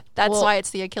doing. That's why it's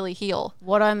the Achilles heel.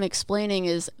 What I'm explaining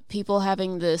is people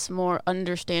having this more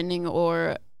understanding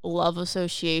or love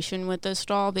association with this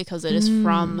doll because it is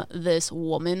from this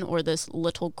woman or this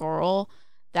little girl.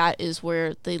 That is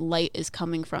where the light is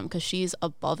coming from, because she's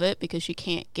above it because she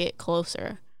can't get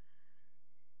closer.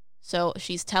 So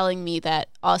she's telling me that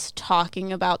us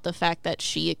talking about the fact that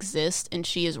she exists and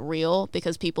she is real,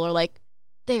 because people are like,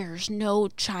 there's no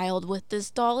child with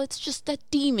this doll, it's just a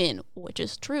demon, which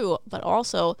is true, but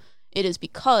also it is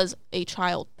because a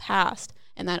child passed,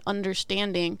 and that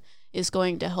understanding is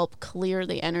going to help clear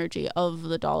the energy of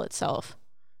the doll itself.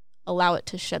 Allow it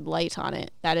to shed light on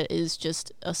it, that it is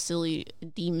just a silly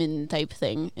demon type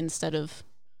thing instead of,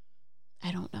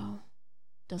 I don't know.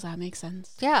 Does that make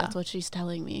sense? Yeah. That's what she's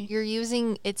telling me. You're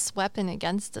using its weapon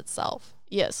against itself.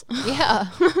 Yes. Yeah.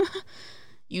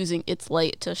 Using its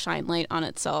light to shine light on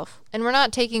itself. And we're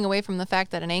not taking away from the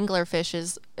fact that an anglerfish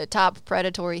is a top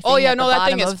predatory thing. Oh yeah, at no, the that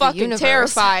thing bottom is of the fucking universe.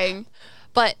 terrifying.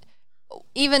 But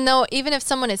even if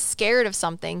someone is scared of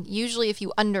something, usually if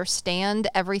you understand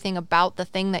everything about the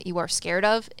thing that you are scared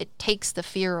of, it takes the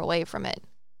fear away from it.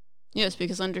 Yes,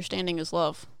 because understanding is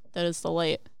love. That is the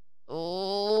light.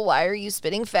 Oh, why are you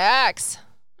spitting facts?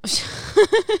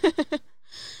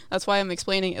 That's why I'm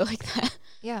explaining it like that.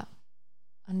 Yeah.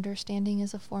 Understanding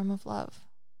is a form of love.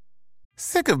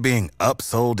 Sick of being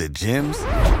upsold at gyms?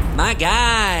 My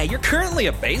guy, you're currently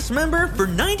a base member? For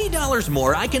 $90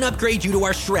 more, I can upgrade you to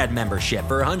our Shred membership.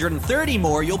 For $130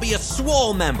 more, you'll be a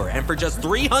Swole member. And for just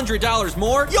 $300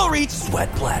 more, you'll reach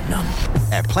Sweat Platinum.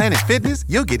 At Planet Fitness,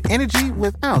 you'll get energy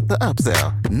without the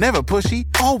upsell. Never pushy,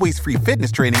 always free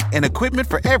fitness training and equipment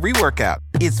for every workout.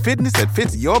 It's fitness that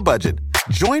fits your budget.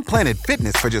 Join Planet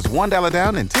Fitness for just $1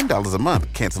 down and $10 a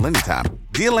month. Cancel anytime.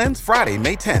 Deal ends Friday,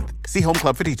 May 10th. See Home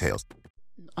Club for details.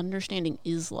 Understanding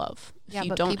is love. If Yeah, you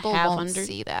but don't people have won't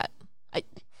see that. I-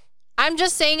 I'm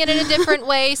just saying it in a different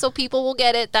way so people will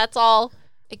get it. That's all.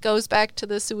 It goes back to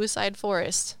the suicide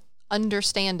forest.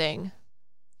 Understanding.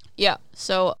 Yeah,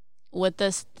 so with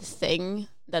this thing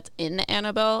that's in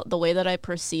Annabelle, the way that I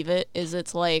perceive it is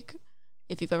it's like,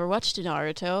 if you've ever watched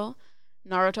Naruto,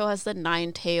 Naruto has the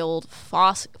nine-tailed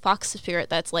fox spirit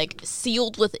that's like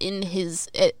sealed within his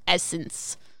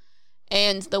essence.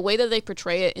 And the way that they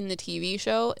portray it in the TV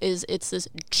show is it's this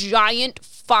giant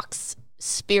fox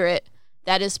spirit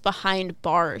that is behind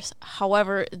bars.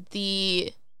 However,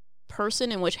 the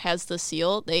person in which has the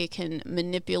seal, they can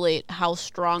manipulate how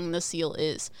strong the seal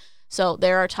is. So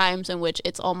there are times in which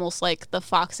it's almost like the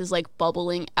fox is like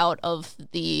bubbling out of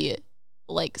the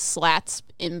like slats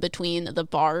in between the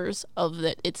bars of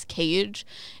its cage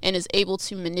and is able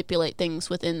to manipulate things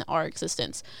within our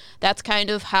existence. That's kind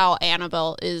of how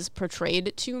Annabelle is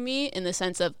portrayed to me, in the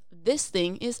sense of this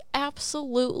thing is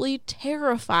absolutely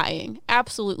terrifying.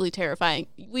 Absolutely terrifying.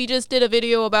 We just did a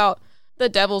video about the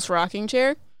Devil's Rocking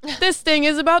Chair. This thing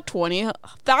is about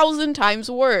 20,000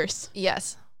 times worse.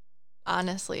 Yes.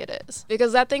 Honestly, it is.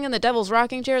 Because that thing in the Devil's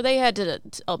Rocking Chair, they had to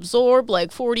absorb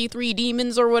like 43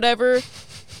 demons or whatever.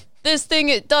 This thing,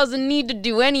 it doesn't need to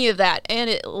do any of that. And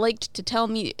it liked to tell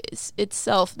me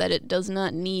itself that it does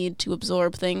not need to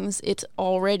absorb things. It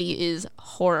already is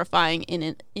horrifying in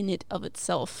it of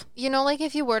itself. You know, like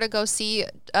if you were to go see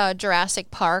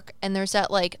Jurassic Park and there's that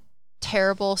like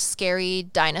terrible, scary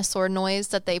dinosaur noise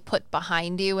that they put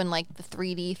behind you in like the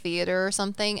 3D theater or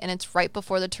something, and it's right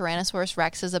before the Tyrannosaurus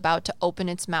Rex is about to open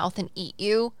its mouth and eat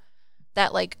you,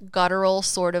 that like guttural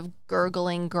sort of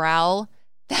gurgling growl,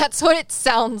 that's what it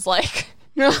sounds like.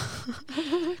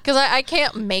 Because I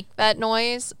can't make that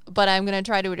noise, but I'm going to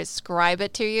try to describe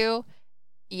it to you.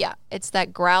 Yeah, it's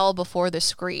that growl before the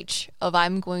screech of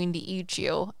I'm going to eat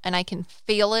you, and I can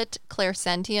feel it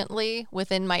clairsentiently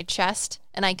within my chest,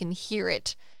 and I can hear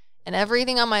it. And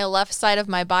everything on my left side of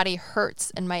my body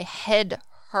hurts, and my head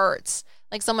hurts.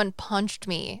 Like someone punched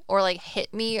me or like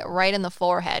hit me right in the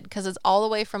forehead, because it's all the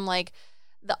way from like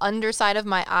the underside of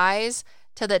my eyes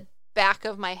to the back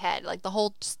of my head, like the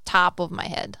whole top of my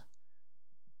head.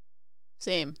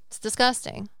 Same. It's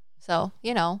disgusting. So,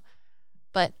 you know.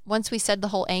 But once we said the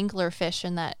whole anglerfish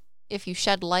and that if you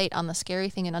shed light on the scary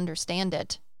thing and understand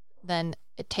it, then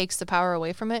it takes the power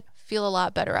away from it. Feel a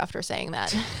lot better after saying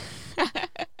that.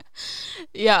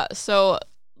 Yeah, so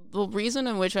the reason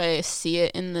in which I see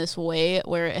it in this way,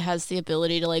 where it has the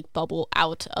ability to like bubble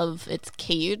out of its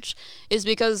cage, is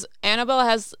because Annabelle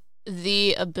has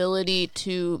the ability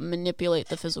to manipulate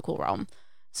the physical realm.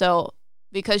 So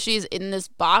because she's in this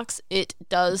box, it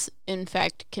does, in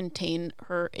fact, contain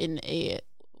her in a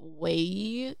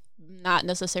way, not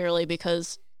necessarily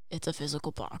because it's a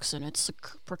physical box and it's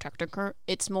protecting her.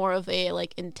 It's more of a,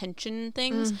 like, intention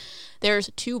things. There's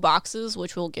 2 boxes,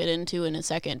 which we'll get into in a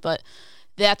second, but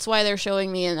that's why they're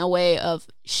showing me in a way of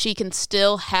she can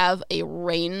still have a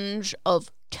range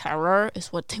of terror,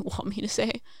 is what they want me to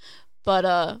say.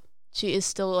 But she is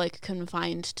still, like,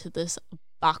 confined to this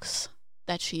box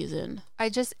that she is in. I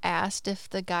just asked if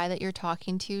the guy that you're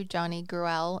talking to, Johnny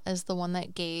Gruelle, is the one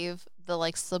that gave the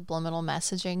like subliminal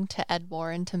messaging to Ed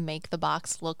Warren to make the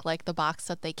box look like the box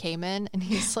that they came in, and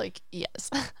he's like, yes.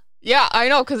 Yeah, I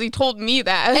know, because he told me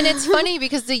that. And it's funny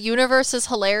because the universe is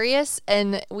hilarious,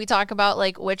 and we talk about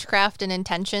like witchcraft and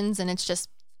intentions, and it's just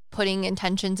putting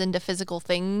intentions into physical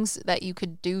things that you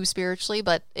could do spiritually,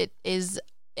 but it is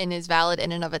and is valid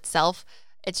in and of itself.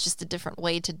 It's just a different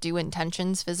way to do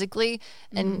intentions physically.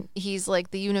 And he's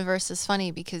like, the universe is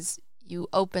funny because you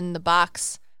open the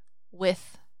box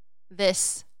with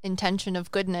this intention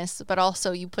of goodness, but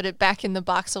also you put it back in the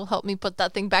box. So help me put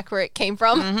that thing back where it came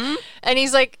from. And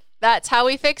he's like, that's how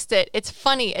we fixed it. It's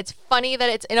funny. It's funny that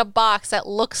it's in a box that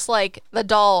looks like the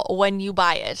doll when you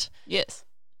buy it. Yes.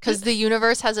 Because the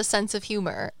universe has a sense of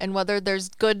humor. And whether there's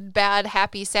good, bad,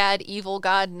 happy, sad, evil,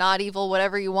 God, not evil,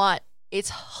 whatever you want,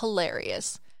 it's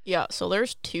hilarious. Yeah, so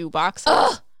there's 2 boxes.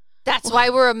 Ugh, that's why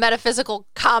we're a metaphysical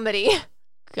comedy.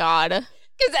 God.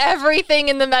 Because everything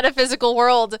in the metaphysical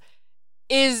world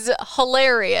is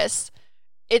hilarious.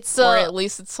 It's or at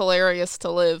least it's hilarious to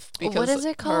live because what is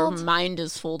it called? Her mind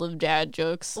is full of dad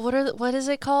jokes. What is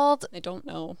it called? I don't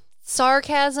know.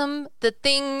 Sarcasm, the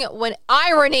thing when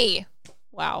irony.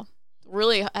 Wow.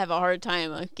 Really have a hard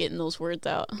time getting those words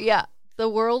out. Yeah. The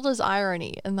world is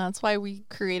irony, and that's why we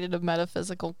created a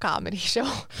metaphysical comedy show.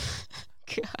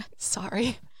 God.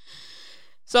 Sorry.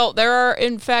 So there are,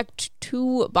 in fact,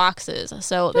 2 boxes.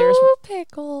 So there's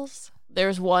pickles.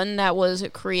 There's one that was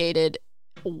created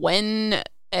when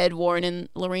Ed Warren and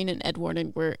Lorraine and Ed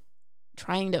Warren were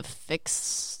trying to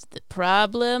fix the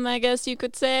problem, I guess you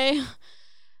could say.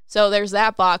 So there's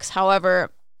that box.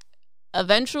 However,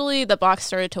 eventually the box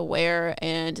started to wear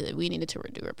and we needed to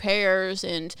do repairs,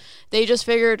 and they just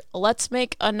figured, let's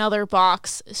make another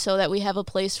box so that we have a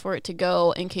place for it to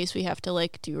go in case we have to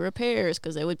like do repairs,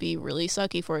 because it would be really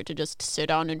sucky for it to just sit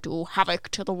down and do havoc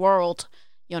to the world,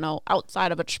 you know,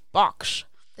 outside of its box.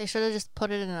 They should have just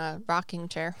put it in a rocking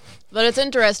chair. But it's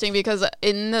interesting because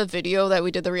in the video that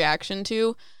we did the reaction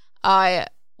to,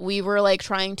 we were like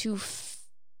trying to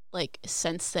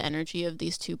sense the energy of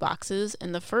these 2 boxes,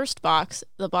 and the first box,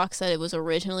 the box that it was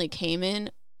originally came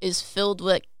in, is filled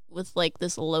with like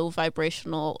this low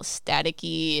vibrational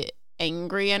staticky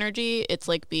angry energy. It's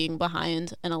like being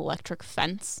behind an electric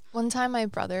fence. One time my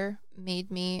brother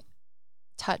made me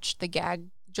touch the gag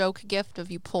joke gift of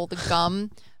you pull the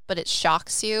gum but it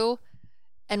shocks you,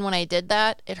 and when I did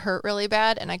that it hurt really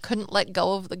bad and I couldn't let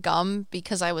go of the gum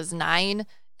because I was 9.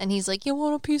 And he's like, you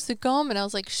want a piece of gum? And I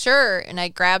was like, sure. And I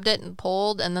grabbed it and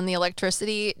pulled, and then the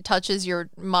electricity touches your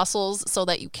muscles so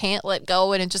that you can't let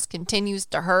go, and it just continues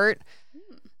to hurt.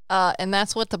 And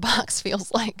that's what the box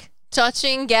feels like.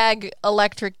 Touching gag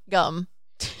electric gum.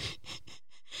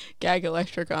 Gag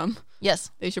electric gum. Yes.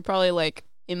 They should probably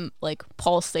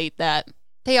pulsate that.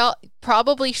 They all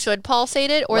probably should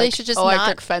pulsate it, or they should just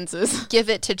electric not fences. give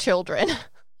it to children.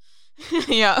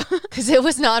 Yeah. Because it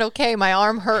was not okay. My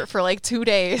arm hurt for like 2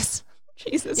 days.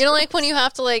 Jesus. You know, like when you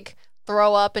have to like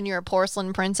throw up and you're a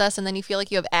porcelain princess and then you feel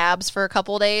like you have abs for a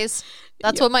couple days?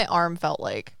 That's what my arm felt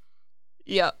like.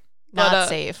 Yep. Not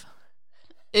safe.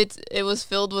 It was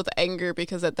filled with anger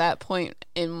because at that point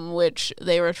in which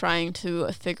they were trying to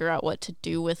figure out what to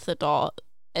do with the doll,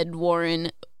 Ed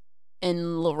Warren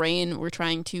and Lorraine were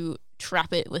trying to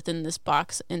trap it within this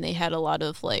box, and they had a lot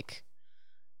of like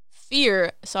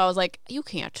fear. So I was like, you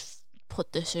can't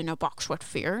put this in a box with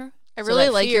fear. I really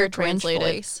like your translated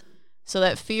voice. So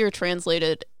that fear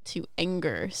translated to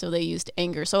anger. So they used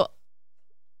anger. So,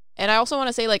 and I also want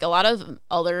to say, like, a lot of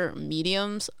other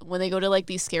mediums, when they go to like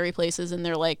these scary places and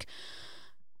they're like,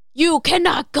 you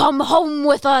cannot come home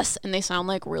with us, and they sound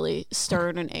like really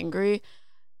stern and angry,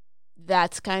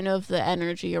 that's kind of the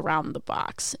energy around the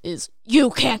box, is you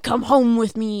can't come home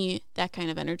with me, that kind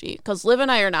of energy. Because Liv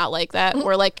and I are not like that.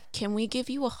 We're like, can we give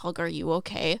you a hug? Are you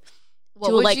okay?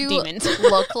 What would you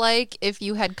look like if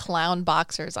you had clown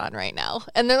boxers on right now?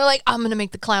 And they're like, I'm going to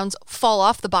make the clowns fall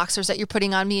off the boxers that you're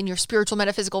putting on me in your spiritual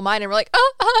metaphysical mind. And we're like,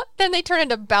 then they turn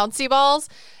into bouncy balls.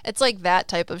 It's like that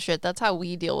type of shit. That's how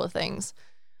we deal with things.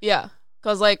 Yeah.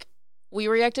 Because like, we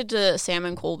reacted to Sam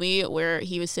and Colby where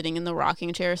he was sitting in the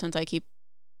rocking chair, since I keep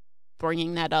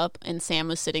bringing that up, and Sam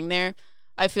was sitting there.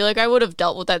 I feel like I would have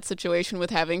dealt with that situation with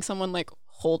having someone like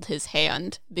hold his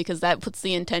hand, because that puts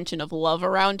the intention of love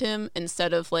around him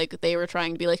instead of like they were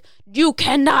trying to be like, you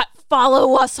cannot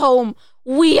follow us home,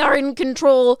 we are in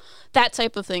control, that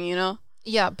type of thing, you know?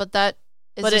 Yeah, but that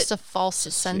is just a false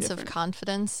sense of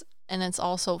confidence, and it's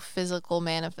also physical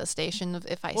manifestation of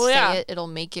if I say it, it'll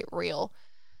make it real.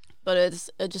 But it's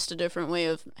just a different way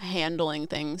of handling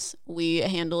things. We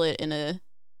handle it in a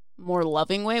more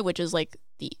loving way, which is like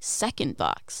the second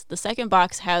box. The second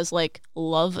box has like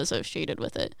love associated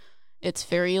with it. It's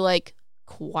very like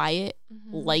quiet,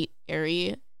 light,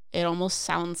 airy. It almost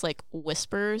sounds like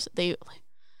whispers. They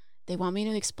want me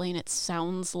to explain. It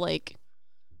sounds like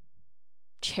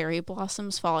cherry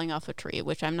blossoms falling off a tree,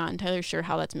 which I'm not entirely sure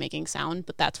how that's making sound,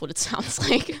 but that's what it sounds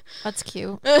like. That's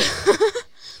cute.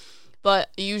 But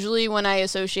usually when I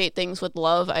associate things with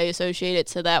love, I associate it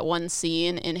to that one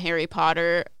scene in Harry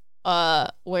Potter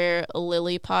where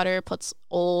Lily Potter puts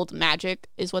old magic,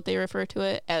 is what they refer to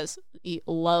it, as the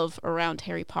love around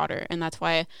Harry Potter. And that's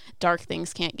why dark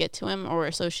things can't get to him or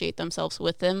associate themselves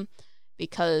with him,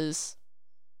 because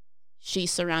she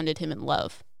surrounded him in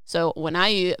love. So when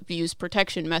I use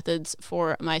protection methods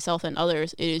for myself and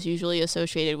others, it is usually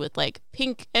associated with like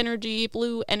pink energy,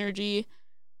 blue energy,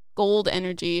 gold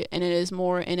energy, and it is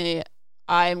more in a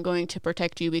I am going to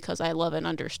protect you because I love and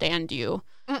understand you.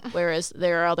 Whereas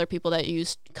there are other people that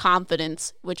use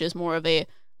confidence, which is more of a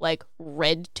like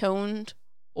red toned,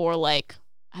 or like,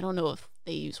 I don't know if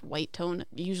they use white tone.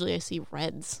 Usually I see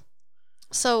reds.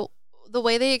 So the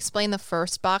way they explain the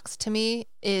first box to me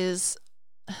is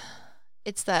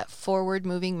it's that forward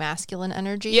moving masculine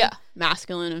energy. Yeah,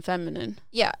 masculine and feminine.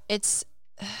 Yeah, it's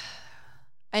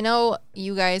I know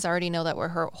you guys already know that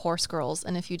we're horse girls,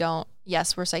 and if you don't,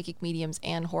 yes, we're psychic mediums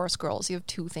and horse girls. You have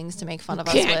two things to make fun of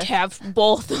us with. Can't have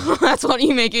both. That's what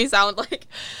you make me sound like.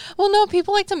 Well, no,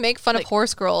 people like to make fun of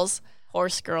horse girls.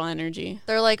 Horse girl energy.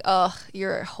 They're like, ugh,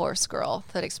 you're a horse girl.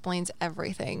 That explains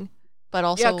everything. But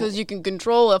also, yeah, because you can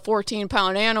control a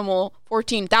 14-pound animal,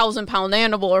 14,000-pound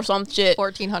animal or some shit.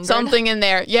 1,400. Something in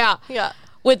there. Yeah. Yeah.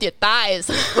 With your thighs.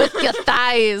 With your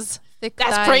thighs. Thick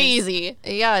That's thighs. crazy.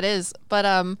 Yeah, it is.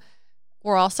 But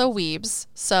we're also weebs,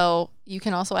 so you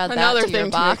can also add Another that to thing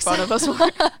your box. to make fun of us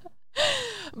for.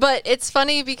 But it's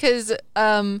funny because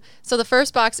so the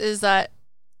first box is that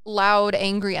loud,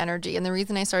 angry energy. And the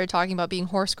reason I started talking about being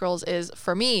horse girls is,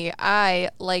 for me, I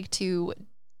like to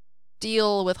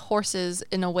deal with horses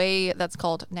in a way that's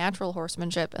called natural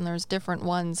horsemanship. And there's different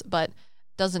ones, but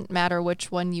doesn't matter which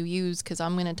one you use, because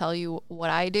I'm going to tell you what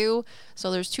I do.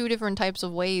 So there's two different types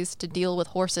of ways to deal with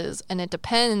horses, and it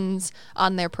depends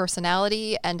on their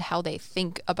personality and how they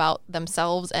think about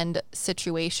themselves and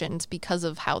situations because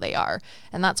of how they are.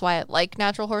 And that's why I like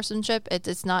natural horsemanship.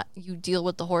 It's not you deal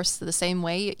with the horse the same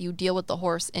way. You deal with the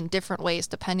horse in different ways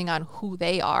depending on who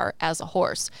they are as a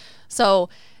horse. So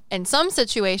in some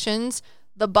situations,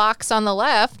 the box on the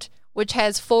left, which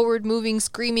has forward-moving,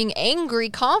 screaming, angry,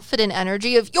 confident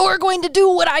energy of, you're going to do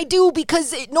what I do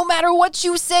because no matter what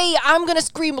you say, I'm going to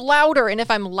scream louder. And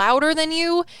if I'm louder than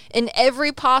you in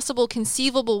every possible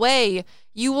conceivable way,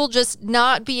 you will just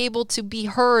not be able to be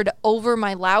heard over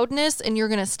my loudness, and you're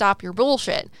going to stop your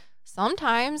bullshit.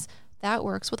 Sometimes that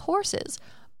works with horses.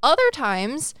 Other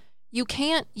times, you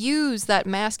can't use that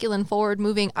masculine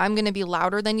forward-moving, I'm going to be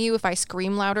louder than you. If I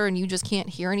scream louder and you just can't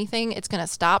hear anything, it's going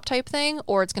to stop type thing,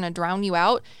 or it's going to drown you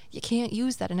out. You can't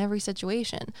use that in every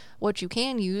situation. What you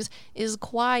can use is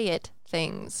quiet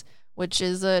things, which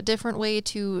is a different way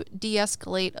to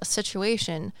de-escalate a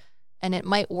situation, and it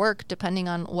might work depending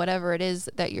on whatever it is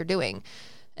that you're doing.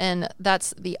 And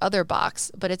that's the other box.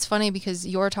 But it's funny because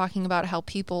you're talking about how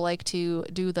people like to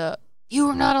do the,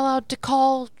 you're not allowed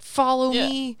to follow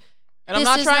me. And I'm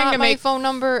not trying to make phone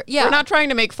number. Yeah, we're not trying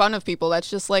to make fun of people. That's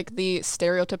just like the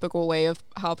stereotypical way of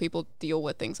how people deal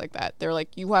with things like that. They're like,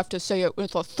 you have to say it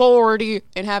with authority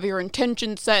and have your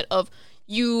intention set of,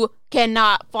 you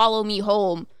cannot follow me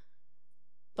home.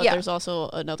 But there's also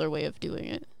another way of doing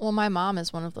it. Well, my mom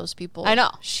is one of those people. I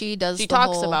know. She does. She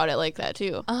talks about it like that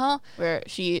too. Uh-huh. Where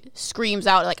she screams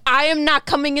out like, I am not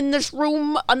coming in this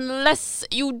room unless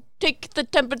you take the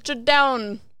temperature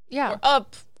down. Yeah. Or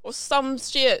up or some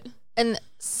shit. And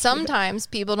sometimes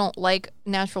people don't like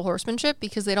natural horsemanship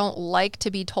because they don't like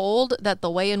to be told that the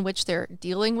way in which they're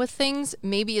dealing with things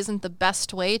maybe isn't the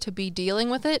best way to be dealing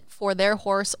with it for their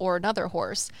horse or another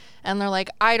horse. And they're like,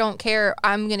 I don't care.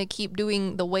 I'm going to keep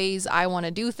doing the ways I want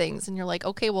to do things. And you're like,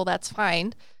 okay, well, that's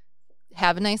fine.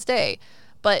 Have a nice day.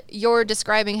 But you're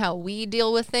describing how we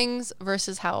deal with things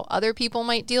versus how other people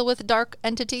might deal with dark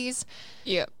entities.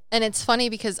 Yeah. And it's funny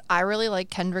because I really like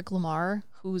Kendrick Lamar,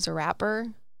 who's a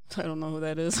rapper. I don't know who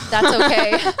that is. That's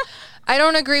okay. I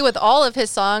don't agree with all of his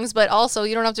songs, but also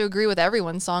you don't have to agree with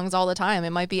everyone's songs all the time.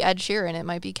 It might be Ed Sheeran. It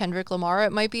might be Kendrick Lamar.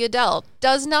 It might be Adele.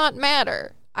 Does not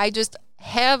matter. I just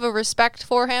have a respect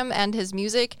for him and his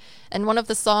music. And one of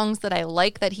the songs that I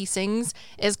like that he sings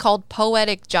is called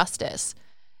Poetic Justice.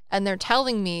 And they're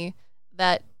telling me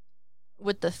that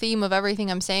with the theme of everything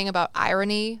I'm saying about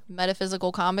irony,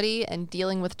 metaphysical comedy, and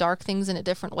dealing with dark things in a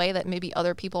different way that maybe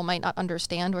other people might not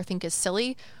understand or think is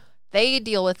silly, they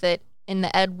deal with it in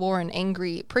the Ed Warren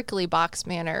angry, prickly box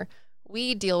manner.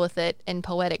 We deal with it in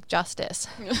poetic justice.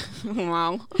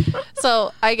 Wow.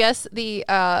 So I guess the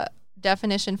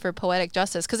definition for poetic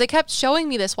justice, because they kept showing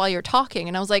me this while you're talking,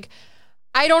 and I was like,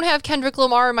 I don't have Kendrick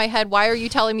Lamar in my head. Why are you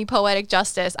telling me poetic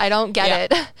justice? I don't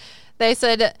get it. They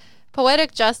said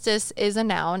poetic justice is a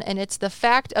noun, and it's the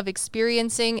fact of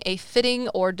experiencing a fitting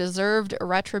or deserved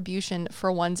retribution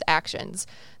for one's actions.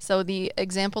 So the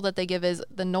example that they give is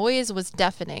the noise was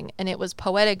deafening, and it was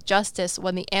poetic justice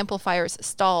when the amplifiers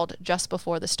stalled just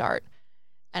before the start.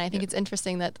 And I think it's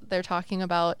interesting that they're talking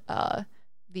about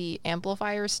the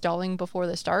amplifiers stalling before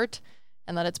the start,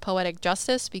 and that it's poetic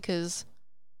justice because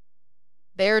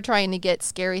they're trying to get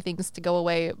scary things to go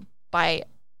away by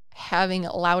having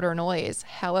louder noise.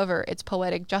 However, it's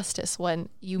poetic justice when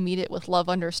you meet it with love,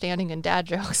 understanding, and dad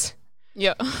jokes.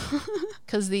 Yeah.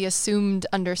 Because the assumed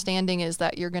understanding is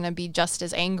that you're going to be just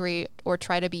as angry or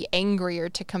try to be angrier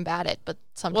to combat it, but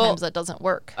sometimes that doesn't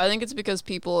work. I think it's because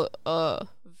people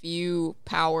view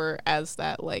power as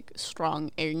that, like,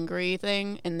 strong, angry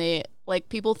thing, and they, like,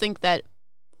 people think that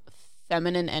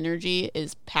feminine energy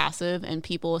is passive, and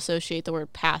people associate the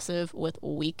word passive with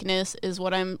weakness is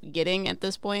what I'm getting at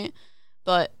this point.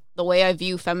 But the way I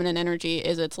view feminine energy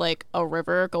is it's like a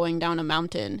river going down a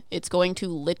mountain. It's going to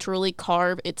literally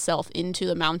carve itself into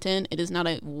the mountain. It is not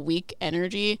a weak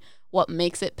energy. What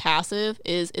makes it passive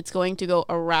is it's going to go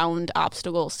around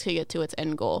obstacles to get to its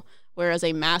end goal, whereas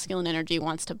a masculine energy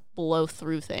wants to blow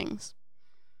through things.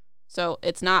 So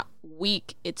it's not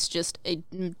weak, it's just a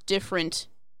different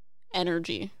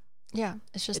energy. Yeah,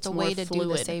 it's just It's a way more to do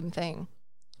fluid. the same thing.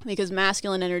 Because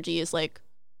masculine energy is like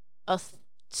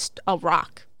a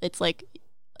rock. It's like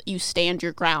you stand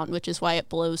your ground, which is why it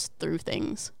blows through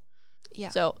things. Yeah.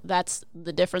 So that's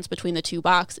the difference between the two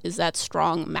boxes, is that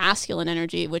strong masculine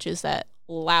energy, which is that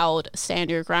loud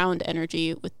stand your ground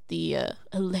energy with the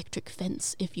electric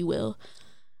fence, if you will.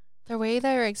 The way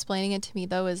they're explaining it to me,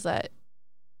 though, is that,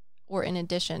 or in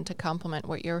addition to complement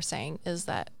what you're saying, is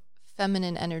that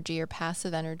feminine energy or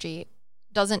passive energy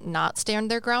doesn't not stand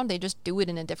their ground. They just do it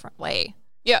in a different way.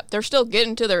 Yeah, they're still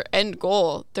getting to their end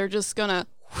goal. They're just gonna...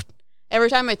 Every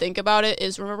time I think about it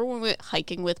is, remember when we went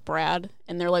hiking with Brad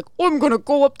and they're like, I'm gonna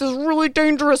go up this really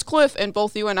dangerous cliff, and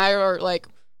both you and I are like,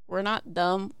 we're not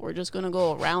dumb, we're just gonna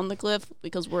go around the cliff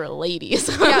because we're ladies.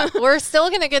 Yeah, we're still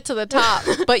gonna get to the top,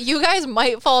 but you guys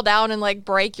might fall down and like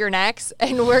break your necks,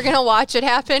 and we're gonna watch it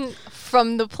happen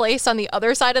from the place on the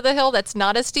other side of the hill that's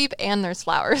not as steep and there's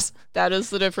flowers. That is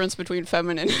the difference between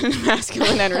feminine and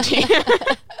masculine energy.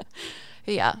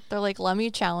 Yeah, they're like, let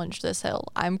me challenge this hill.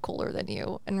 I'm cooler than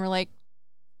you. And we're like,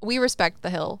 we respect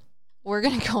the hill. We're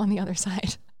going to go on the other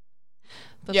side.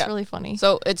 That's really funny.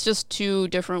 So it's just two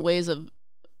different ways of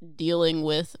dealing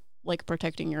with, like,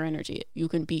 protecting your energy. You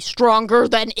can be stronger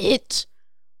than it,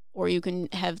 or you can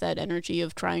have that energy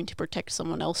of trying to protect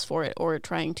someone else for it, or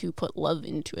trying to put love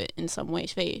into it in some way,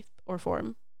 shape, or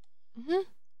form. Mm-hmm.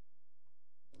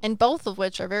 And both of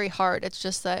which are very hard. It's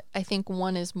just that I think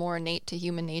one is more innate to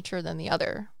human nature than the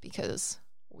other because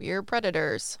we're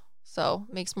predators. So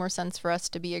it makes more sense for us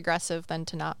to be aggressive than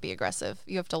to not be aggressive.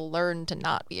 You have to learn to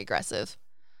not be aggressive.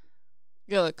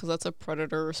 Yeah, because that's a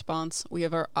predator response. We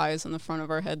have our eyes in the front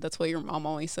of our head. That's what your mom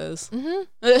always says.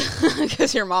 Mm-hmm.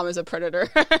 Because your mom is a predator.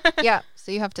 Yeah,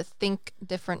 so you have to think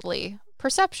differently.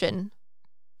 Perception.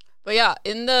 But yeah,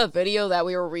 in the video that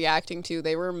we were reacting to,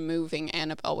 they were moving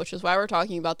Annabelle, which is why we're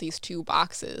talking about these two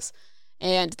boxes.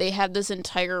 And they had this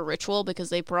entire ritual because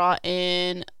they brought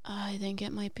in, I think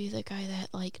it might be the guy that,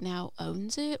 like, now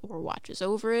owns it or watches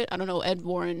over it. I don't know. Ed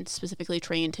Warren specifically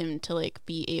trained him to, like,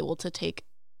 be able to take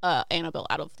Annabelle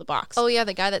out of the box. Oh, yeah,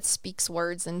 the guy that speaks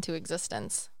words into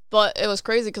existence. But it was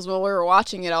crazy because when we were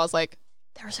watching it, I was like,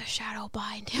 there's a shadow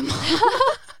behind him.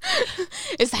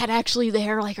 Is that actually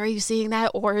there? Like, are you seeing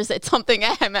that? Or is it something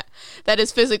that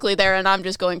is physically there and I'm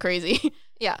just going crazy?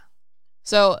 Yeah.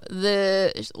 So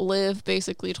Liv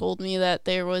basically told me that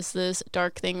there was this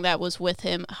dark thing that was with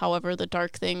him. However, the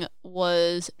dark thing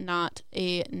was not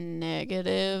a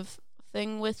negative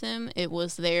thing with him. It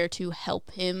was there to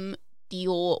help him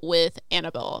deal with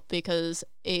Annabelle, because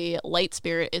a light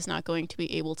spirit is not going to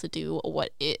be able to do what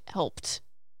it helped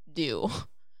do.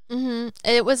 Mm-hmm.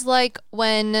 It was like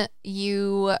when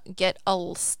you get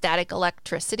a static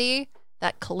electricity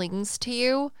that clings to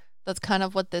you. That's kind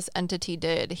of what this entity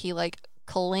did. He like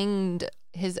clinged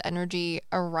his energy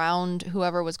around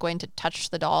whoever was going to touch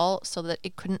the doll so that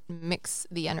it couldn't mix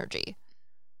the energy.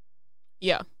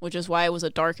 Yeah, which is why it was a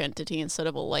dark entity instead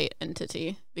of a light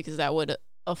entity, because that would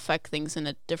affect things in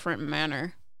a different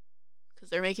manner. Because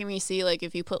they're making me see, like,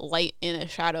 if you put light in a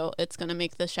shadow, it's going to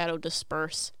make the shadow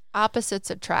disperse. Opposites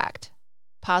attract,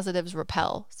 positives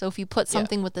repel. So if you put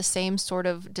something with the same sort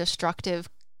of destructive,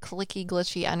 clicky,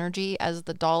 glitchy energy as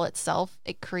the doll itself,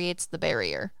 it creates the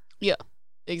barrier. Yeah,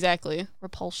 exactly.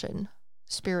 Repulsion.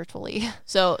 spiritually.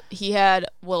 So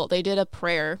they did a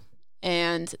prayer,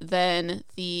 and then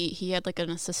he had like an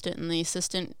assistant, and the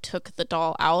assistant took the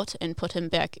doll out and put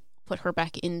her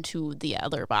back into the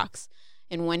other box.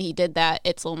 And when he did that,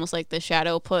 it's almost like the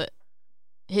shadow put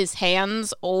his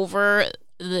hands over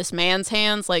this man's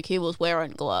hands like he was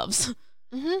wearing gloves.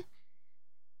 Mm-hmm.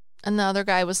 And the other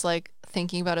guy was like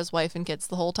thinking about his wife and kids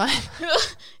the whole time.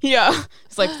 Yeah.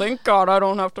 It's like, thank God I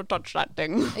don't have to touch that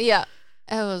thing. Yeah.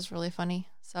 It was really funny.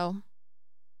 So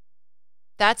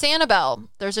that's Annabelle.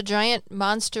 There's a giant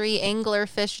monstery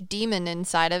anglerfish demon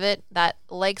inside of it that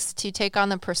likes to take on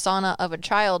the persona of a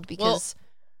child because... Well,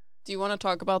 do you want to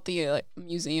talk about the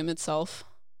museum itself?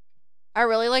 I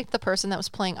really liked the person that was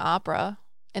playing opera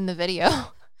in the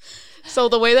video. So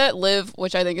the way that Liv,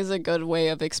 which I think is a good way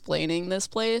of explaining this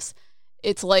place,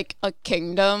 it's like a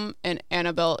kingdom and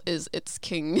Annabelle is its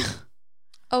king.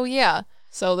 Oh, yeah.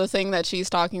 So the thing that she's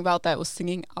talking about that was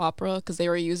singing opera, because they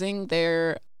were using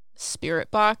their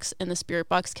spirit box, and the spirit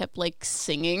box kept like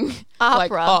singing Opera.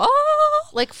 Like, oh!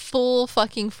 Like full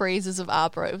fucking phrases of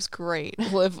opera. It was great.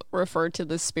 Liv referred to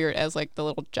the spirit as like the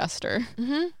little jester,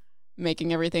 Mm-hmm.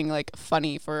 making everything like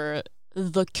funny for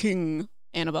the king,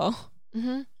 Annabelle.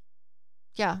 Mm-hmm.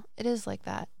 Yeah, it is like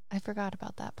that. I forgot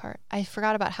about that part. I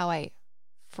forgot about how I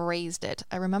phrased it.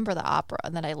 I remember the opera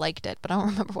and that I liked it, but I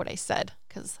don't remember what I said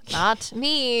because not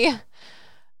me.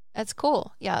 That's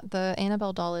cool. Yeah, the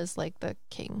Annabelle doll is like the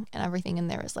king and everything in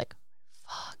there is like,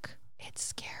 fuck, it's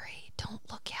scary. Don't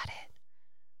look at it.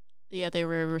 Yeah, they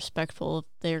were respectful of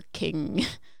their king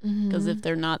because if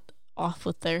they're not off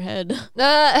with their head.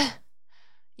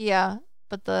 Yeah,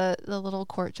 but the little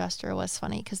court jester was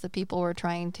funny because the people were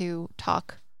trying to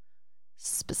talk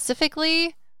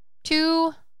specifically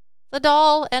to the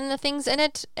doll and the things in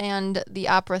it, and the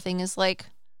opera thing is like,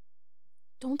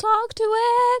 don't talk to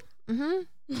it.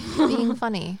 Being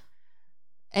funny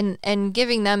and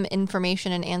giving them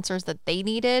information and answers that they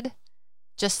needed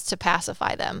just to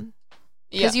pacify them.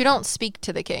 Because you don't speak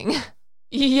to the king.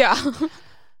 Yeah.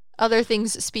 Other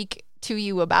things speak to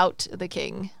you about the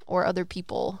king or other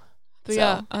people. But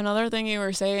yeah, another thing you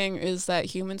were saying is that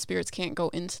human spirits can't go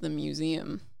into the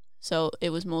museum. So it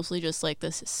was mostly just like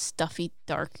this stuffy,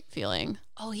 dark feeling.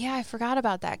 Oh, yeah, I forgot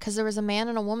about that because there was a man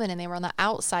and a woman and they were on the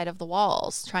outside of the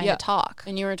walls trying to talk.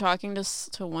 And you were talking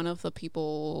to one of the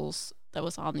people's that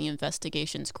was on the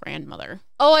investigation's grandmother.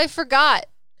 Oh, I forgot.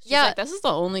 She's like, this is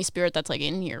the only spirit that's like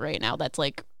in here right now that's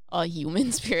like a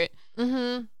human spirit.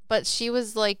 Mm-hmm. But she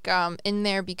was like in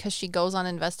there because she goes on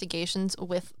investigations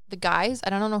with the guys. I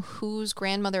don't know whose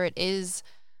grandmother it is.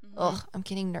 Mm-hmm. Ugh, I'm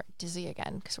getting dizzy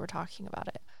again because we're talking about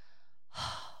it.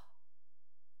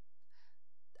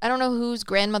 I don't know whose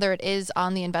grandmother it is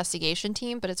on the investigation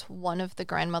team, but it's one of the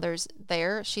grandmothers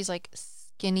there. She's like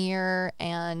skinnier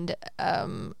and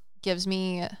gives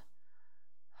me...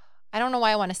 I don't know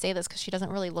why I want to say this because she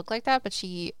doesn't really look like that, but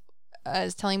she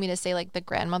is telling me to say like the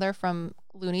grandmother from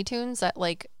Looney Tunes that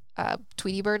like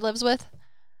Tweety Bird lives with.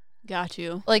 Got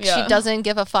you. Like she doesn't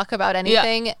give a fuck about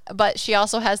anything, but she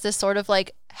also has this sort of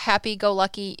like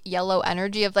happy-go-lucky yellow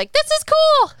energy of like, this is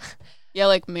cool! Yeah,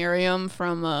 like Miriam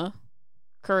from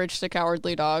Courage the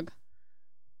Cowardly Dog.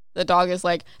 The dog is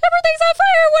like, everything's on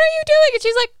fire, what are you doing? And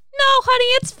she's like, no, honey,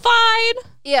 it's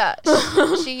fine. Yeah.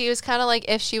 She was kind of like,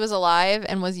 if she was alive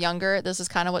and was younger, this is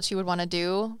kind of what she would want to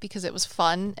do because it was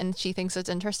fun and she thinks it's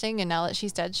interesting. And now that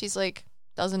she's dead, she's like,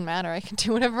 doesn't matter. I can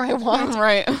do whatever I want.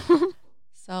 Right.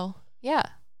 So, yeah.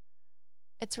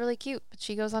 It's really cute. But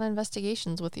she goes on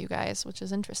investigations with you guys, which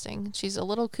is interesting. She's a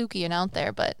little kooky and out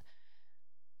there, but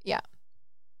yeah.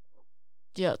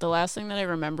 Yeah, the last thing that I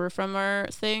remember from our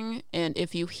thing, and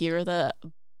if you hear the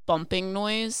bumping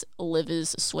noise, Liv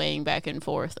is swaying back and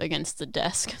forth against the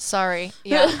desk. Sorry.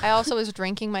 Yeah, I also was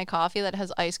drinking my coffee that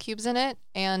has ice cubes in it,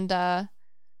 and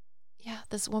yeah,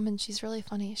 this woman, she's really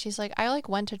funny. She's like, I like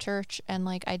went to church and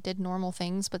like I did normal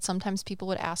things, but sometimes people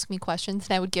would ask me questions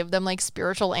and I would give them like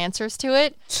spiritual answers to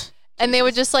it. And they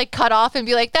would just like cut off and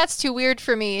be like, that's too weird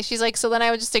for me. She's like, so then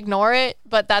I would just ignore it,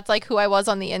 but that's like who I was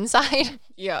on the inside.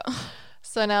 Yeah.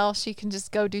 So now she can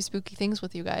just go do spooky things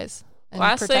with you guys and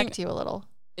Last protect thing you a little.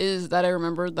 Is that I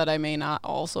remember that I may not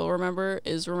also remember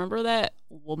that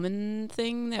woman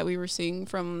thing that we were seeing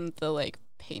from the like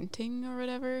painting or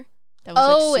whatever? That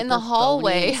was, in the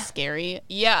hallway. Scary.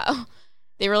 Yeah.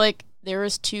 They were like, there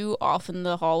was two off in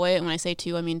the hallway. And when I say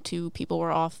two, I mean two people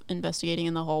were off investigating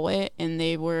in the hallway. And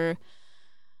they were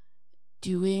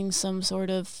doing some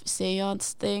sort of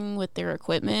seance thing with their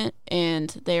equipment.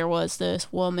 And there was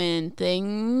this woman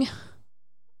thing,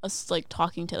 us like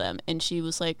talking to them. And she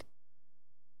was like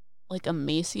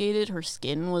emaciated. Her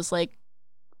skin was like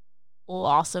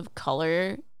loss of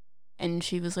color. And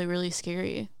she was like really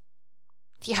scary.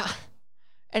 Yeah.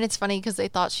 And it's funny because they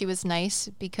thought she was nice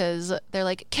because they're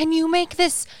like, can you make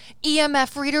this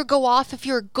EMF reader go off if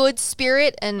you're a good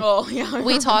spirit? And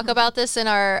we talk about this in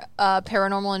our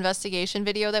paranormal investigation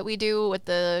video that we do with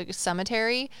the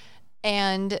cemetery.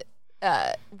 And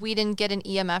we didn't get an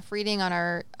EMF reading on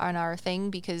our thing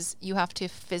because you have to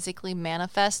physically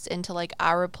manifest into like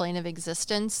our plane of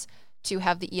existence to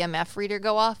have the EMF reader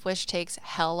go off, which takes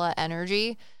hella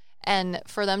energy. And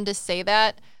for them to say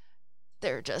that,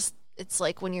 they're just... It's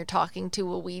like when you're talking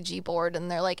to a Ouija board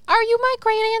and they're like, are you my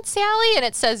great Aunt Sally? And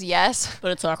it says yes.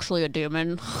 But it's actually a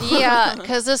demon. Yeah,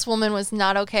 because this woman was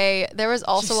not okay. There was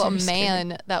also a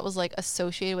man that was like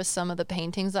associated with some of the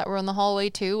paintings that were in the hallway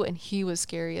too. And he was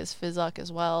scary as Fizzuck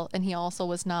as well. And he also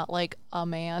was not like a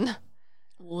man.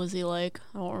 What was he like?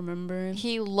 I don't remember.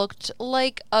 He looked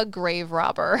like a grave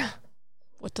robber.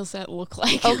 What does that look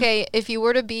like? Okay, if you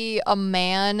were to be a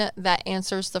man that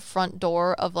answers the front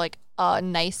door of like a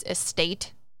nice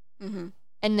estate, and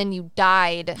then you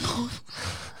died.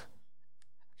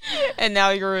 And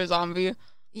now you're a zombie.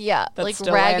 Yeah, that like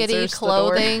still raggedy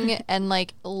clothing and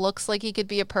like looks like he could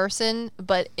be a person,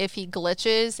 but if he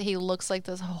glitches, he looks like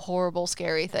this horrible,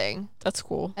 scary thing. That's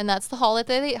cool. And that's the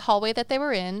hallway that they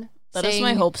were in. That is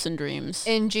my hopes and dreams.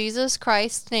 In Jesus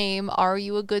Christ's name, are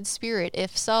you a good spirit?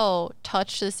 If so,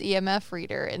 touch this EMF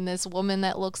reader. And this woman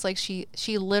that looks like she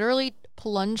literally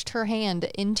plunged her hand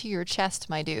into your chest,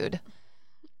 my dude.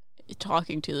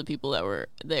 Talking to the people that were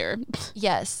there.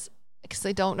 Yes, because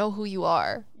they don't know who you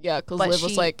are. Yeah, because Liv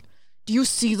was like, do you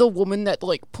see the woman that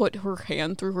like put her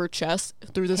hand through her chest,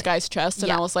 through this guy's chest?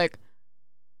 And I was like,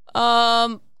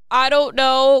 I don't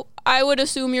know. I would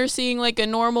assume you're seeing like a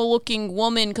normal looking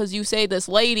woman because you say this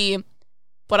lady,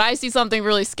 but I see something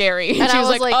really scary. And she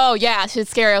was like, oh yeah, she's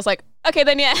scary. I was like, okay,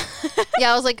 then yeah.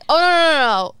 Yeah, I was like, oh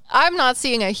no. I'm not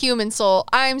seeing a human soul.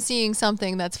 I'm seeing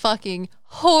something that's fucking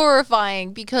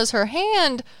horrifying because her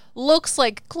hand looks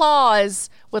like claws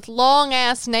with long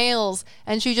ass nails,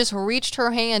 and she just reached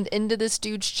her hand into this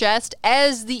dude's chest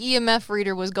as the EMF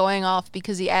reader was going off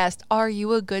because he asked, are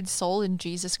you a good soul in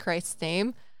Jesus Christ's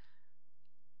name?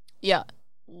 Yeah,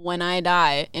 when I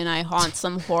die and I haunt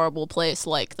some horrible place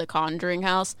like the Conjuring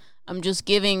house, I'm just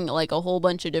giving like a whole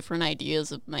bunch of different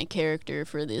ideas of my character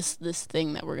for this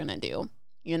thing that we're gonna do,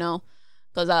 you know?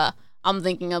 Because I'm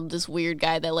thinking of this weird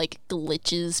guy that like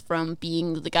glitches from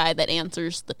being the guy that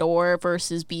answers the door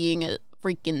versus being a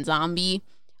freaking zombie.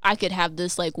 I could have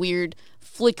this like weird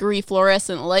flickery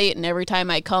fluorescent light, and every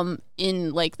time I come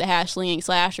in like the hash-slinging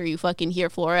slasher, you fucking hear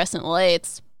fluorescent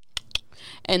lights.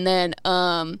 And then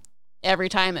every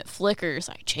time it flickers,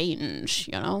 I change,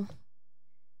 you know?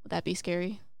 Would that be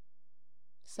scary?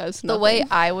 Says nothing. The way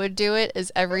I would do it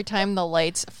is every time the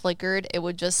lights flickered, it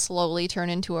would just slowly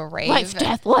turn into a rave. Life,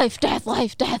 death, life, death,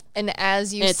 life, death. And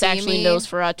as you and it's see actually me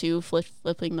Nosferatu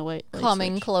flipping the light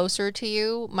coming switch. Closer to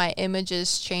you, my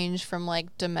images change from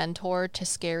like Dementor to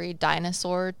scary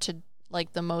dinosaur to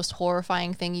like the most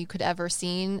horrifying thing you could ever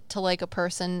seen to like a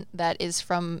person that is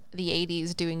from the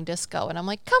 80s doing disco. And I'm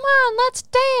like, come on, let's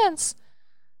dance.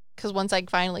 Because once I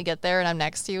finally get there and I'm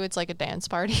next to you, it's like a dance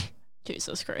party.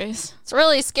 Jesus Christ. It's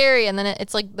really scary. And then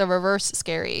it's like the reverse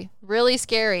scary. Really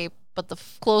scary. But the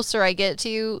closer I get to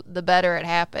you, the better it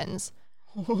happens.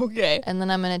 Okay. And then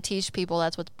I'm going to teach people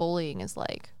that's what bullying is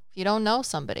like. If you don't know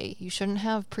somebody, you shouldn't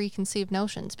have preconceived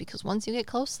notions because once you get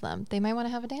close to them, they might want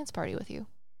to have a dance party with you.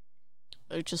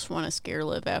 I just want to scare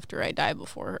Liv after I die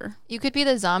before her. You could be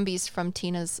the zombies from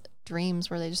Tina's Dreams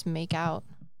where they just make out.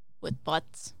 With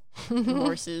butts, and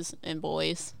horses, and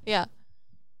boys. Yeah.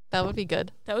 That would be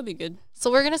good. That would be good.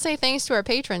 So we're going to say thanks to our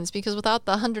patrons because without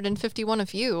the 151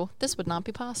 of you, this would not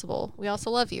be possible. We also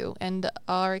love you and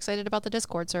are excited about the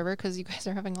Discord server because you guys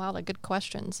are having a lot of good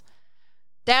questions.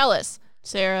 Dallas.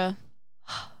 Sarah.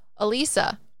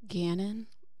 Elisa. Gannon.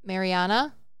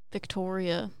 Mariana.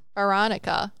 Victoria.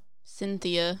 Veronica.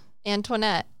 Cynthia.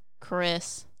 Antoinette.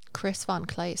 Chris. Chris Von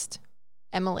Kleist.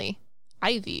 Emily.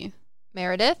 Ivy.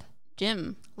 Meredith.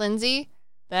 Jim. Lindsay.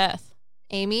 Beth.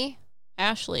 Amy.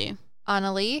 Ashley.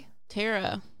 Annalie.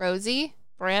 Tara. Rosie.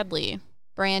 Bradley.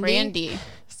 Brandy.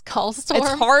 Skullstorm.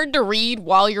 It's hard to read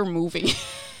while you're moving.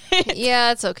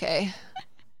 Yeah, it's okay.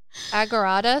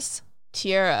 Agoratus.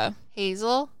 Tiara.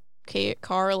 Hazel.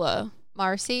 Carla.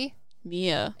 Marcy.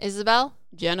 Mia. Isabel.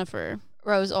 Jennifer.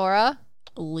 Rose Aura.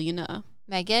 Lena.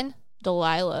 Megan.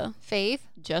 Delilah. Faith.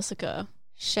 Jessica.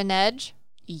 Shanedge.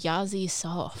 Yazi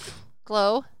Sof.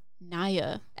 Glow.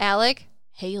 Naya. Alec.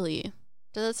 Haley.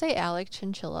 Does it say Alec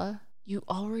Chinchilla? You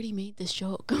already made this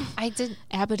joke. I did.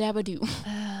 Abadabadoo.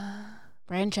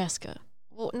 Francesca.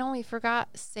 Well, no, we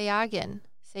forgot Sayagan.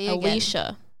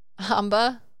 Alicia.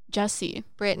 Amba, Jesse,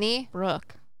 Brittany,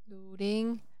 Brooke,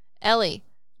 Loading, Ellie,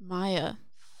 Maya,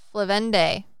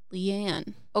 Flavende,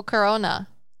 Leanne, Ocarona,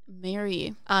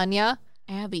 Mary, Anya,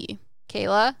 Abby,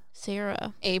 Kayla,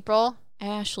 Sarah, April,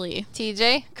 Ashley,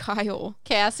 TJ, Kyle,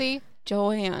 Cassie,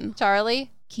 Joanne,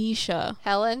 Charlie, Keisha,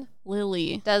 Helen,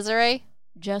 Lily, Desiree,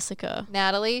 Jessica,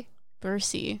 Natalie,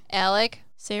 Bercy, Alec,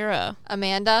 Sarah,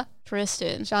 Amanda,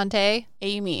 Tristan, Shantae,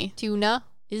 Amy, Tuna,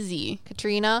 Izzy,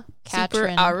 Katrina, Super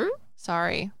Katrin. Aru,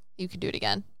 Sorry, you could do it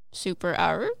again. Super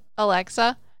Aru,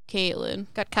 Alexa, Caitlin,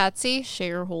 Gutkatsi,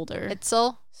 Shareholder,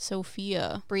 Itzel,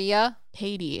 Sophia, Bria,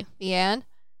 Katie, Leanne,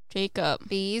 Jacob,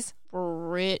 Bees,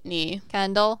 Brittany,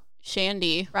 Kendall,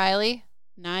 Shandy, Riley.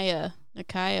 Naya,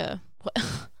 Nakaya,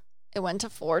 It went to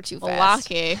 4 too fast.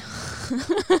 Malake,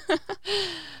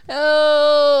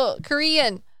 Oh,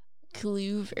 Korean.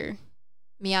 Kluver,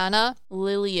 Miana,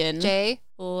 Lillian, Jay,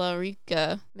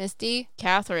 Larika, Misty,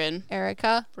 Catherine,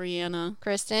 Erica, Brianna,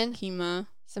 Kristen, Kima,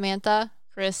 Samantha,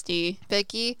 Christy,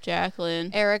 Vicky,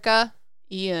 Jacqueline, Erica,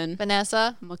 Ian,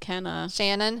 Vanessa, McKenna,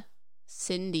 Shannon,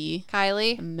 Cindy,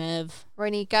 Kylie, Mev,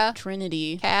 Ronika,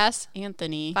 Trinity, Cass,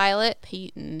 Anthony, Violet,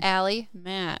 Peyton, Allie,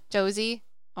 Matt, Josie,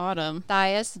 Autumn,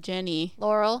 Thias, Jenny,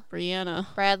 Laurel, Brianna,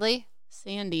 Bradley,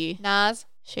 Sandy, Naz,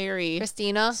 Sherry,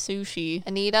 Christina, Sushi,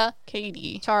 Anita,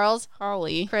 Katie, Charles,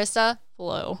 Holly, Krista,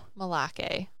 Flo,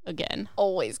 Malake. again.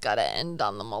 Always gotta end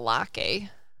on the Malake. You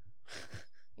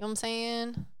know what I'm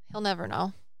saying? He'll never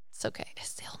know. It's okay.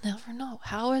 He'll never know.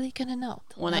 How are they gonna know?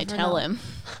 They'll When I never tell know. him.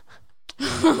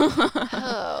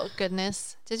 Oh,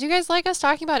 goodness. Did you guys like us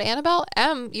talking about Annabelle?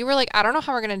 You were like, I don't know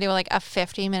how we're going to do like a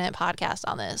 15-minute podcast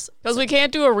on this. Because we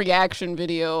can't do a reaction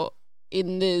video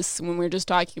in this when we're just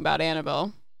talking about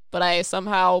Annabelle. But I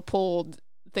somehow pulled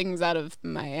things out of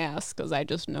my ass because I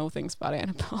just know things about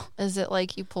Annabelle. Is it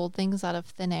like you pulled things out of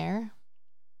thin air?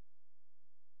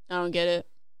 I don't get it.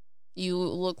 You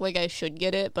look like I should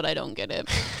get it, but I don't get it.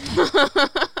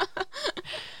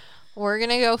 We're going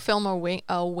to go film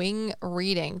a wing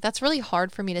reading. That's really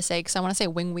hard for me to say because I want to say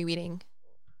wing reading.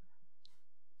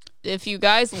 If you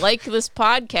guys like this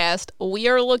podcast, we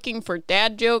are looking for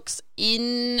dad jokes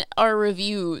in our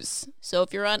reviews. So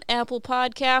if you're on Apple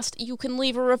Podcast, you can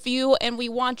leave a review, and we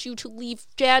want you to leave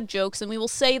dad jokes, and we will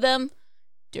say them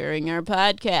during our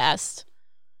podcast.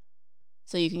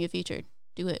 So you can get featured.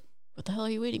 Do it. What the hell are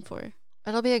you waiting for?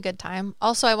 It'll be a good time.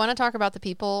 Also, I want to talk about the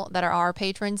people that are our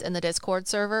patrons in the Discord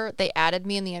server. They added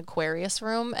me in the Aquarius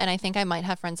room, and I think I might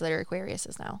have friends that are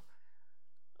Aquariuses now.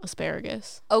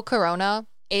 Asparagus. Oh, Corona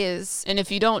is... And if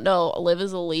you don't know, Liv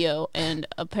is a Leo, and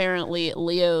apparently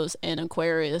Leos and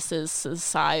Aquariuses'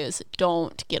 size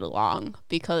don't get along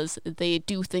because they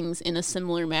do things in a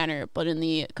similar manner, but in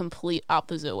the complete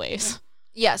opposite ways.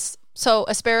 Yes. So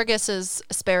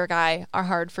asparagi are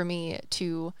hard for me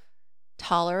to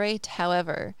tolerate.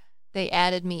 However, they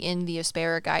added me in the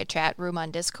asparagi chat room on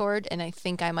Discord, and I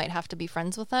think I might have to be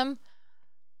friends with them.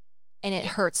 And it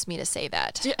hurts me to say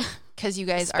that because you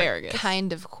guys Asparagus. are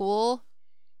kind of cool.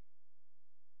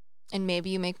 And maybe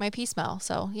you make my pee smell.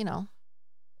 So, you know.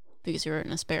 Because you're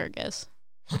an asparagus.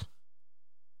 Do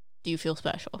you feel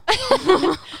special?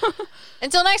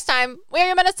 Until next time, we're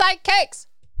your Metaside Cakes.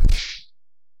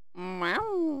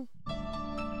 Wow.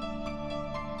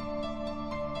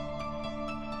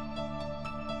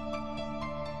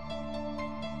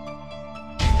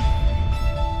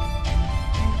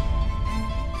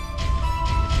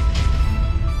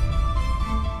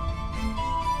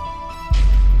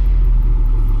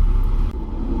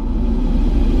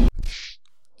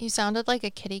 You sounded like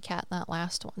a kitty cat in that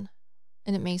last one.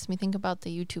 And it makes me think about the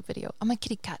YouTube video. I'm a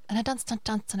kitty cat, and I dance, dance,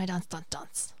 dance, and I dance, dance,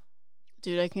 dance.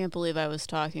 Dude, I can't believe I was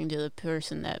talking to the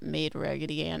person that made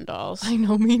Raggedy Ann dolls. I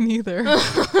know, me neither.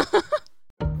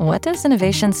 What does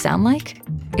innovation sound like?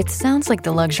 It sounds like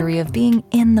the luxury of being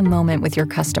in the moment with your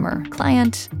customer,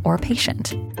 client, or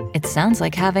patient. It sounds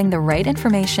like having the right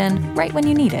information right when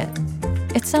you need it.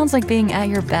 It sounds like being at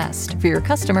your best for your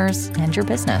customers and your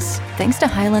business. Thanks to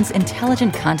Hyland's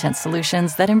intelligent content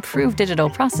solutions that improve digital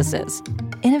processes,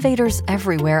 innovators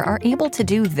everywhere are able to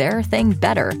do their thing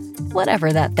better,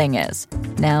 whatever that thing is.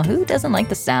 Now, who doesn't like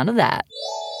the sound of that?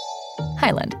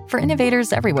 Hyland, for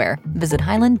innovators everywhere. Visit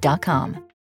hyland.com.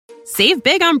 Save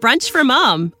big on brunch for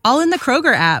mom, all in the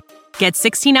Kroger app. Get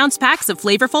 16-ounce packs of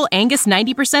flavorful Angus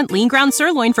 90% lean ground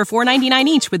sirloin for $4.99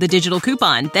 each with a digital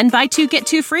coupon. Then buy 2, get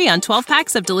 2 free on 12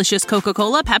 packs of delicious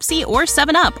Coca-Cola, Pepsi, or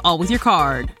 7-Up, all with your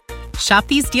card. Shop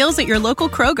these deals at your local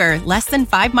Kroger, less than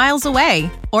 5 miles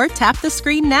away. Or tap the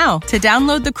screen now to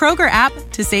download the Kroger app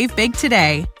to save big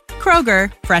today.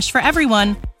 Kroger, fresh for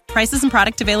everyone. Prices and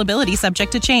product availability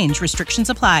subject to change. Restrictions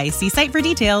apply. See site for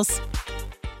details.